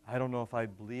say, I don't know if I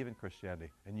believe in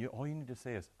Christianity? And all you need to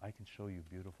say is, I can show you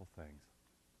beautiful things.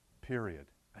 Period.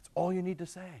 That's all you need to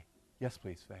say. Yes,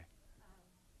 please, Faye.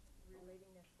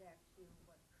 Relating this back to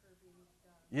what Kirby's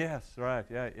done. Yes, right.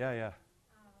 Yeah.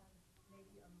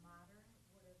 Maybe a modern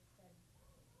would have said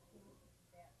to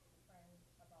that friend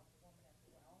about the woman as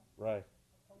well. Right.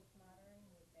 A postmodern,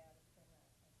 would that have been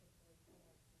a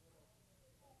situation where she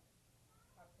would have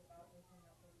talked about waking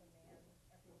up with a man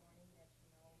every morning that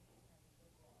she knows and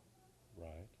would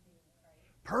Right. be in Christ?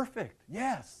 Perfect.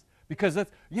 Yes. Because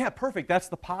perfect. That's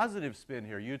the positive spin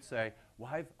here. You'd say, well,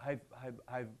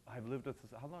 I've lived with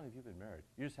this. How long have you been married?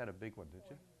 You just had a big one, didn't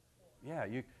you? Yeah.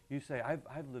 You say,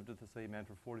 I've lived with the same man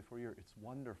for 44 years. It's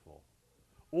wonderful.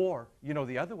 Or,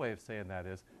 the other way of saying that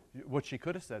is, what she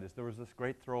could have said is, there was this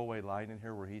great throwaway line in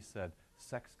here where he said,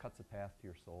 sex cuts a path to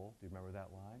your soul. Do you remember that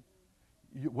line?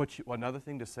 Another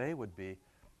thing to say would be,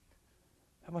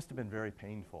 that must have been very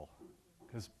painful.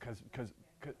 Because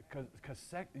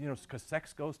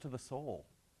sex goes to the soul.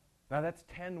 Now that's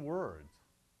 10 words,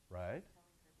 right?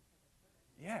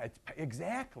 Yeah,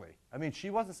 exactly. I mean, she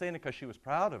wasn't saying it because she was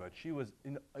proud of it. She was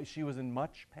in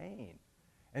much pain.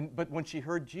 But when she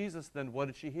heard Jesus, then what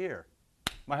did she hear?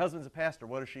 My husband's a pastor.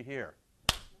 What does she hear?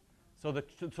 So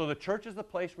the church is the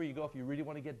place where you go if you really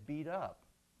want to get beat up.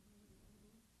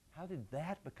 How did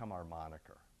that become our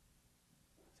moniker?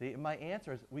 See, and my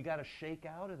answer is we got to shake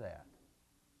out of that.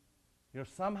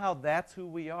 Somehow that's who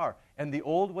we are. And the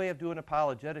old way of doing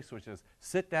apologetics, which is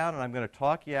sit down and I'm going to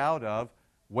talk you out of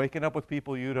waking up with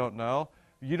people you don't know.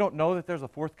 You don't know that there's a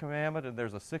fourth commandment and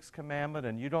there's a sixth commandment,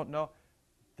 and you don't know.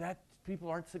 That people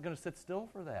aren't going to sit still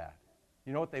for that.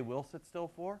 You know what they will sit still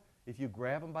for? If you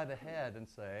grab them by the head and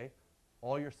say,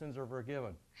 all your sins are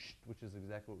forgiven, which is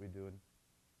exactly what we do.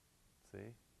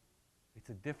 See? It's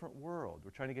a different world.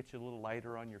 We're trying to get you a little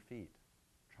lighter on your feet.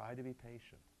 Try to be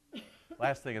patient.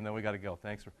 Last thing, and then we got to go.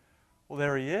 Thanks for. Well,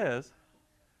 there he is,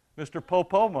 Mr.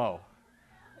 Popomo.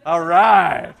 All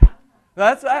right.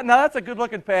 Now that's a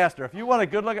good-looking pastor. If you want a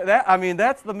good-looking,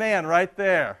 that's the man right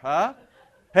there, huh?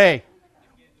 Hey,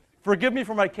 forgive me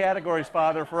for my categories,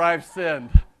 Father, for I've sinned.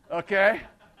 Okay,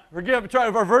 try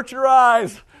to avert your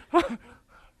eyes. I was not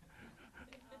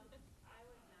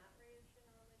raised in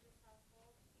a religious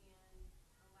household, and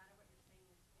a lot of what you're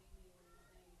saying is hitting me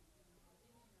when you're saying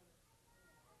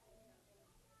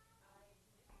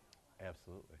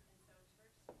Absolutely. and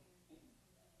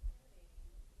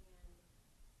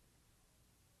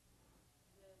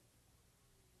so church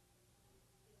can be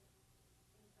intimidating,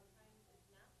 and sometimes it's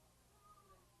not.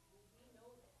 We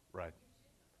know that. Right.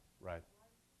 Right.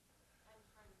 I'm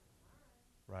trying to learn.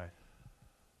 Right.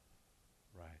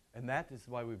 Right. And that is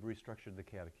why we've restructured the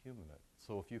catechumenate.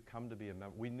 So if you come to be a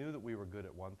member, we knew that we were good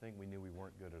at one thing. We knew we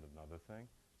weren't good at another thing.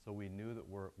 So we knew that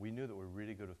we're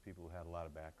really good with people who had a lot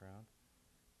of background.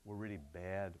 We were really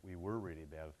bad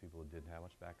with people who didn't have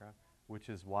much background, which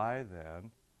is why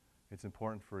then it's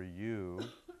important for you.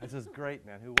 This is great,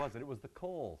 man. Who was it? It was the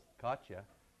Coles. Caught ya.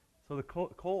 So the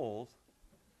Coles,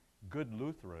 good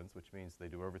Lutherans, which means they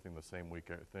do everything the same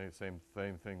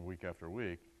thing week after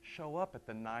week, show up at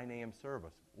the 9 a.m.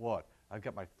 service. What? I've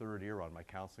got my third ear on, my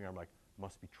counseling. I'm like,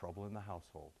 must be trouble in the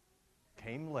household.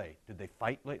 Came late. Did they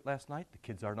fight late last night? The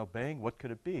kids aren't obeying? What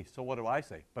could it be? So what do I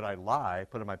say? But I lie,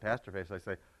 put on my pastor face, I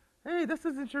say, hey, this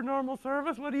isn't your normal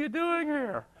service. What are you doing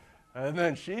here? And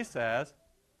then she says,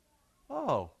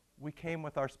 oh, we came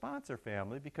with our sponsor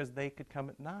family because they could come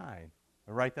at 9.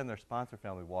 And right then their sponsor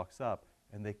family walks up,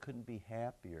 and they couldn't be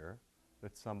happier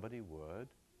that somebody would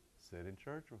sit in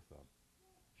church with them.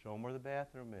 Show them where the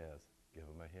bathroom is. Give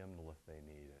them a hymnal if they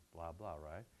need it. Blah, blah,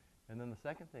 right? And then the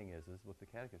second thing is with the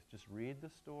catechism, just read the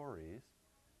stories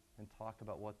and talk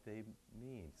about what they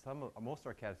mean. Most of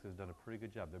our catechists have done a pretty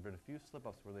good job. There have been a few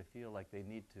slip-ups where they feel like they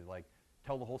need to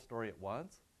tell the whole story at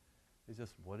once. It's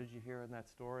just, what did you hear in that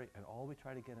story? And all we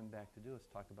try to get them back to do is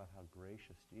talk about how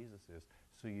gracious Jesus is,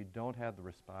 so you don't have the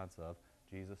response of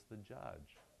Jesus the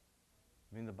judge.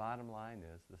 I mean, the bottom line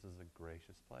is this is a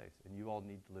gracious place, and you all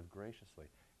need to live graciously.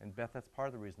 And Beth, that's part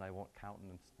of the reason I won't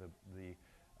countenance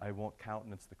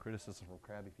the criticism from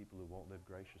crabby people who won't live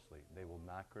graciously. They will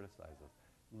not criticize us.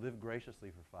 Live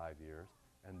graciously for 5 years,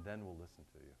 and then we'll listen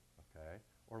to you, okay?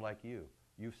 Or like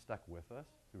you've stuck with us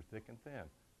through thick and thin.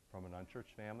 From an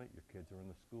unchurched family, your kids are in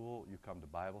the school, you come to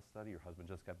Bible study, your husband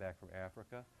just got back from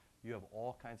Africa. You have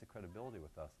all kinds of credibility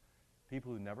with us.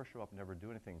 People who never show up, never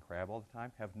do anything, crab all the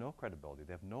time, have no credibility.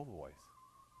 They have no voice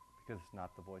because it's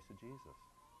not the voice of Jesus.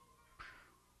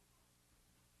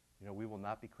 You know, we will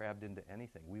not be crabbed into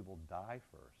anything. We will die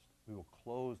first. We will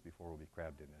close before we'll be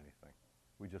crabbed into anything.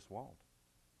 We just won't.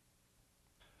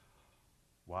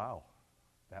 Wow,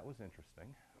 that was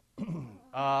interesting.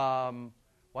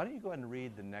 Why don't you go ahead and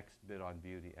read the next bit on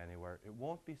beauty anywhere? It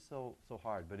won't be so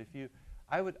hard, but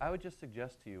I would just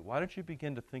suggest to you, why don't you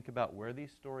begin to think about where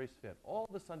these stories fit? All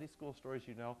the Sunday school stories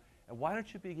you know, and why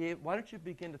don't you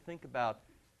begin to think about,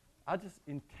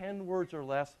 in 10 words or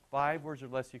less, 5 words or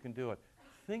less, you can do it.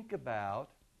 Think about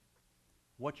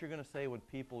what you're going to say when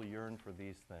people yearn for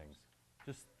these things.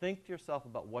 Just think to yourself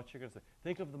about what you're going to say.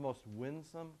 Think of the most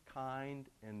winsome, kind,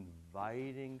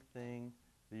 inviting thing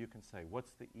that you can say.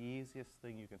 What's the easiest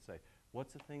thing you can say?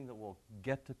 What's the thing that will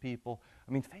get to people?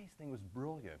 I mean, Faye's thing was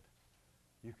brilliant.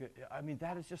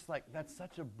 That's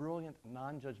such a brilliant,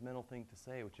 non-judgmental thing to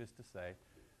say, which is to say,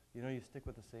 you stick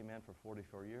with the same man for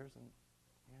 44 years and,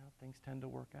 things tend to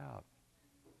work out.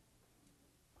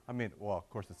 I mean, well, of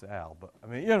course it's Al, but I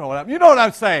mean, you know what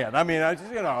I'm saying. I mean,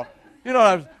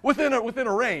 within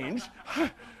a range.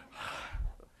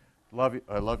 Love you.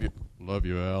 I love you. Love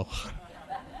you, Al.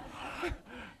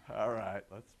 All right,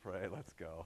 let's pray. Let's go.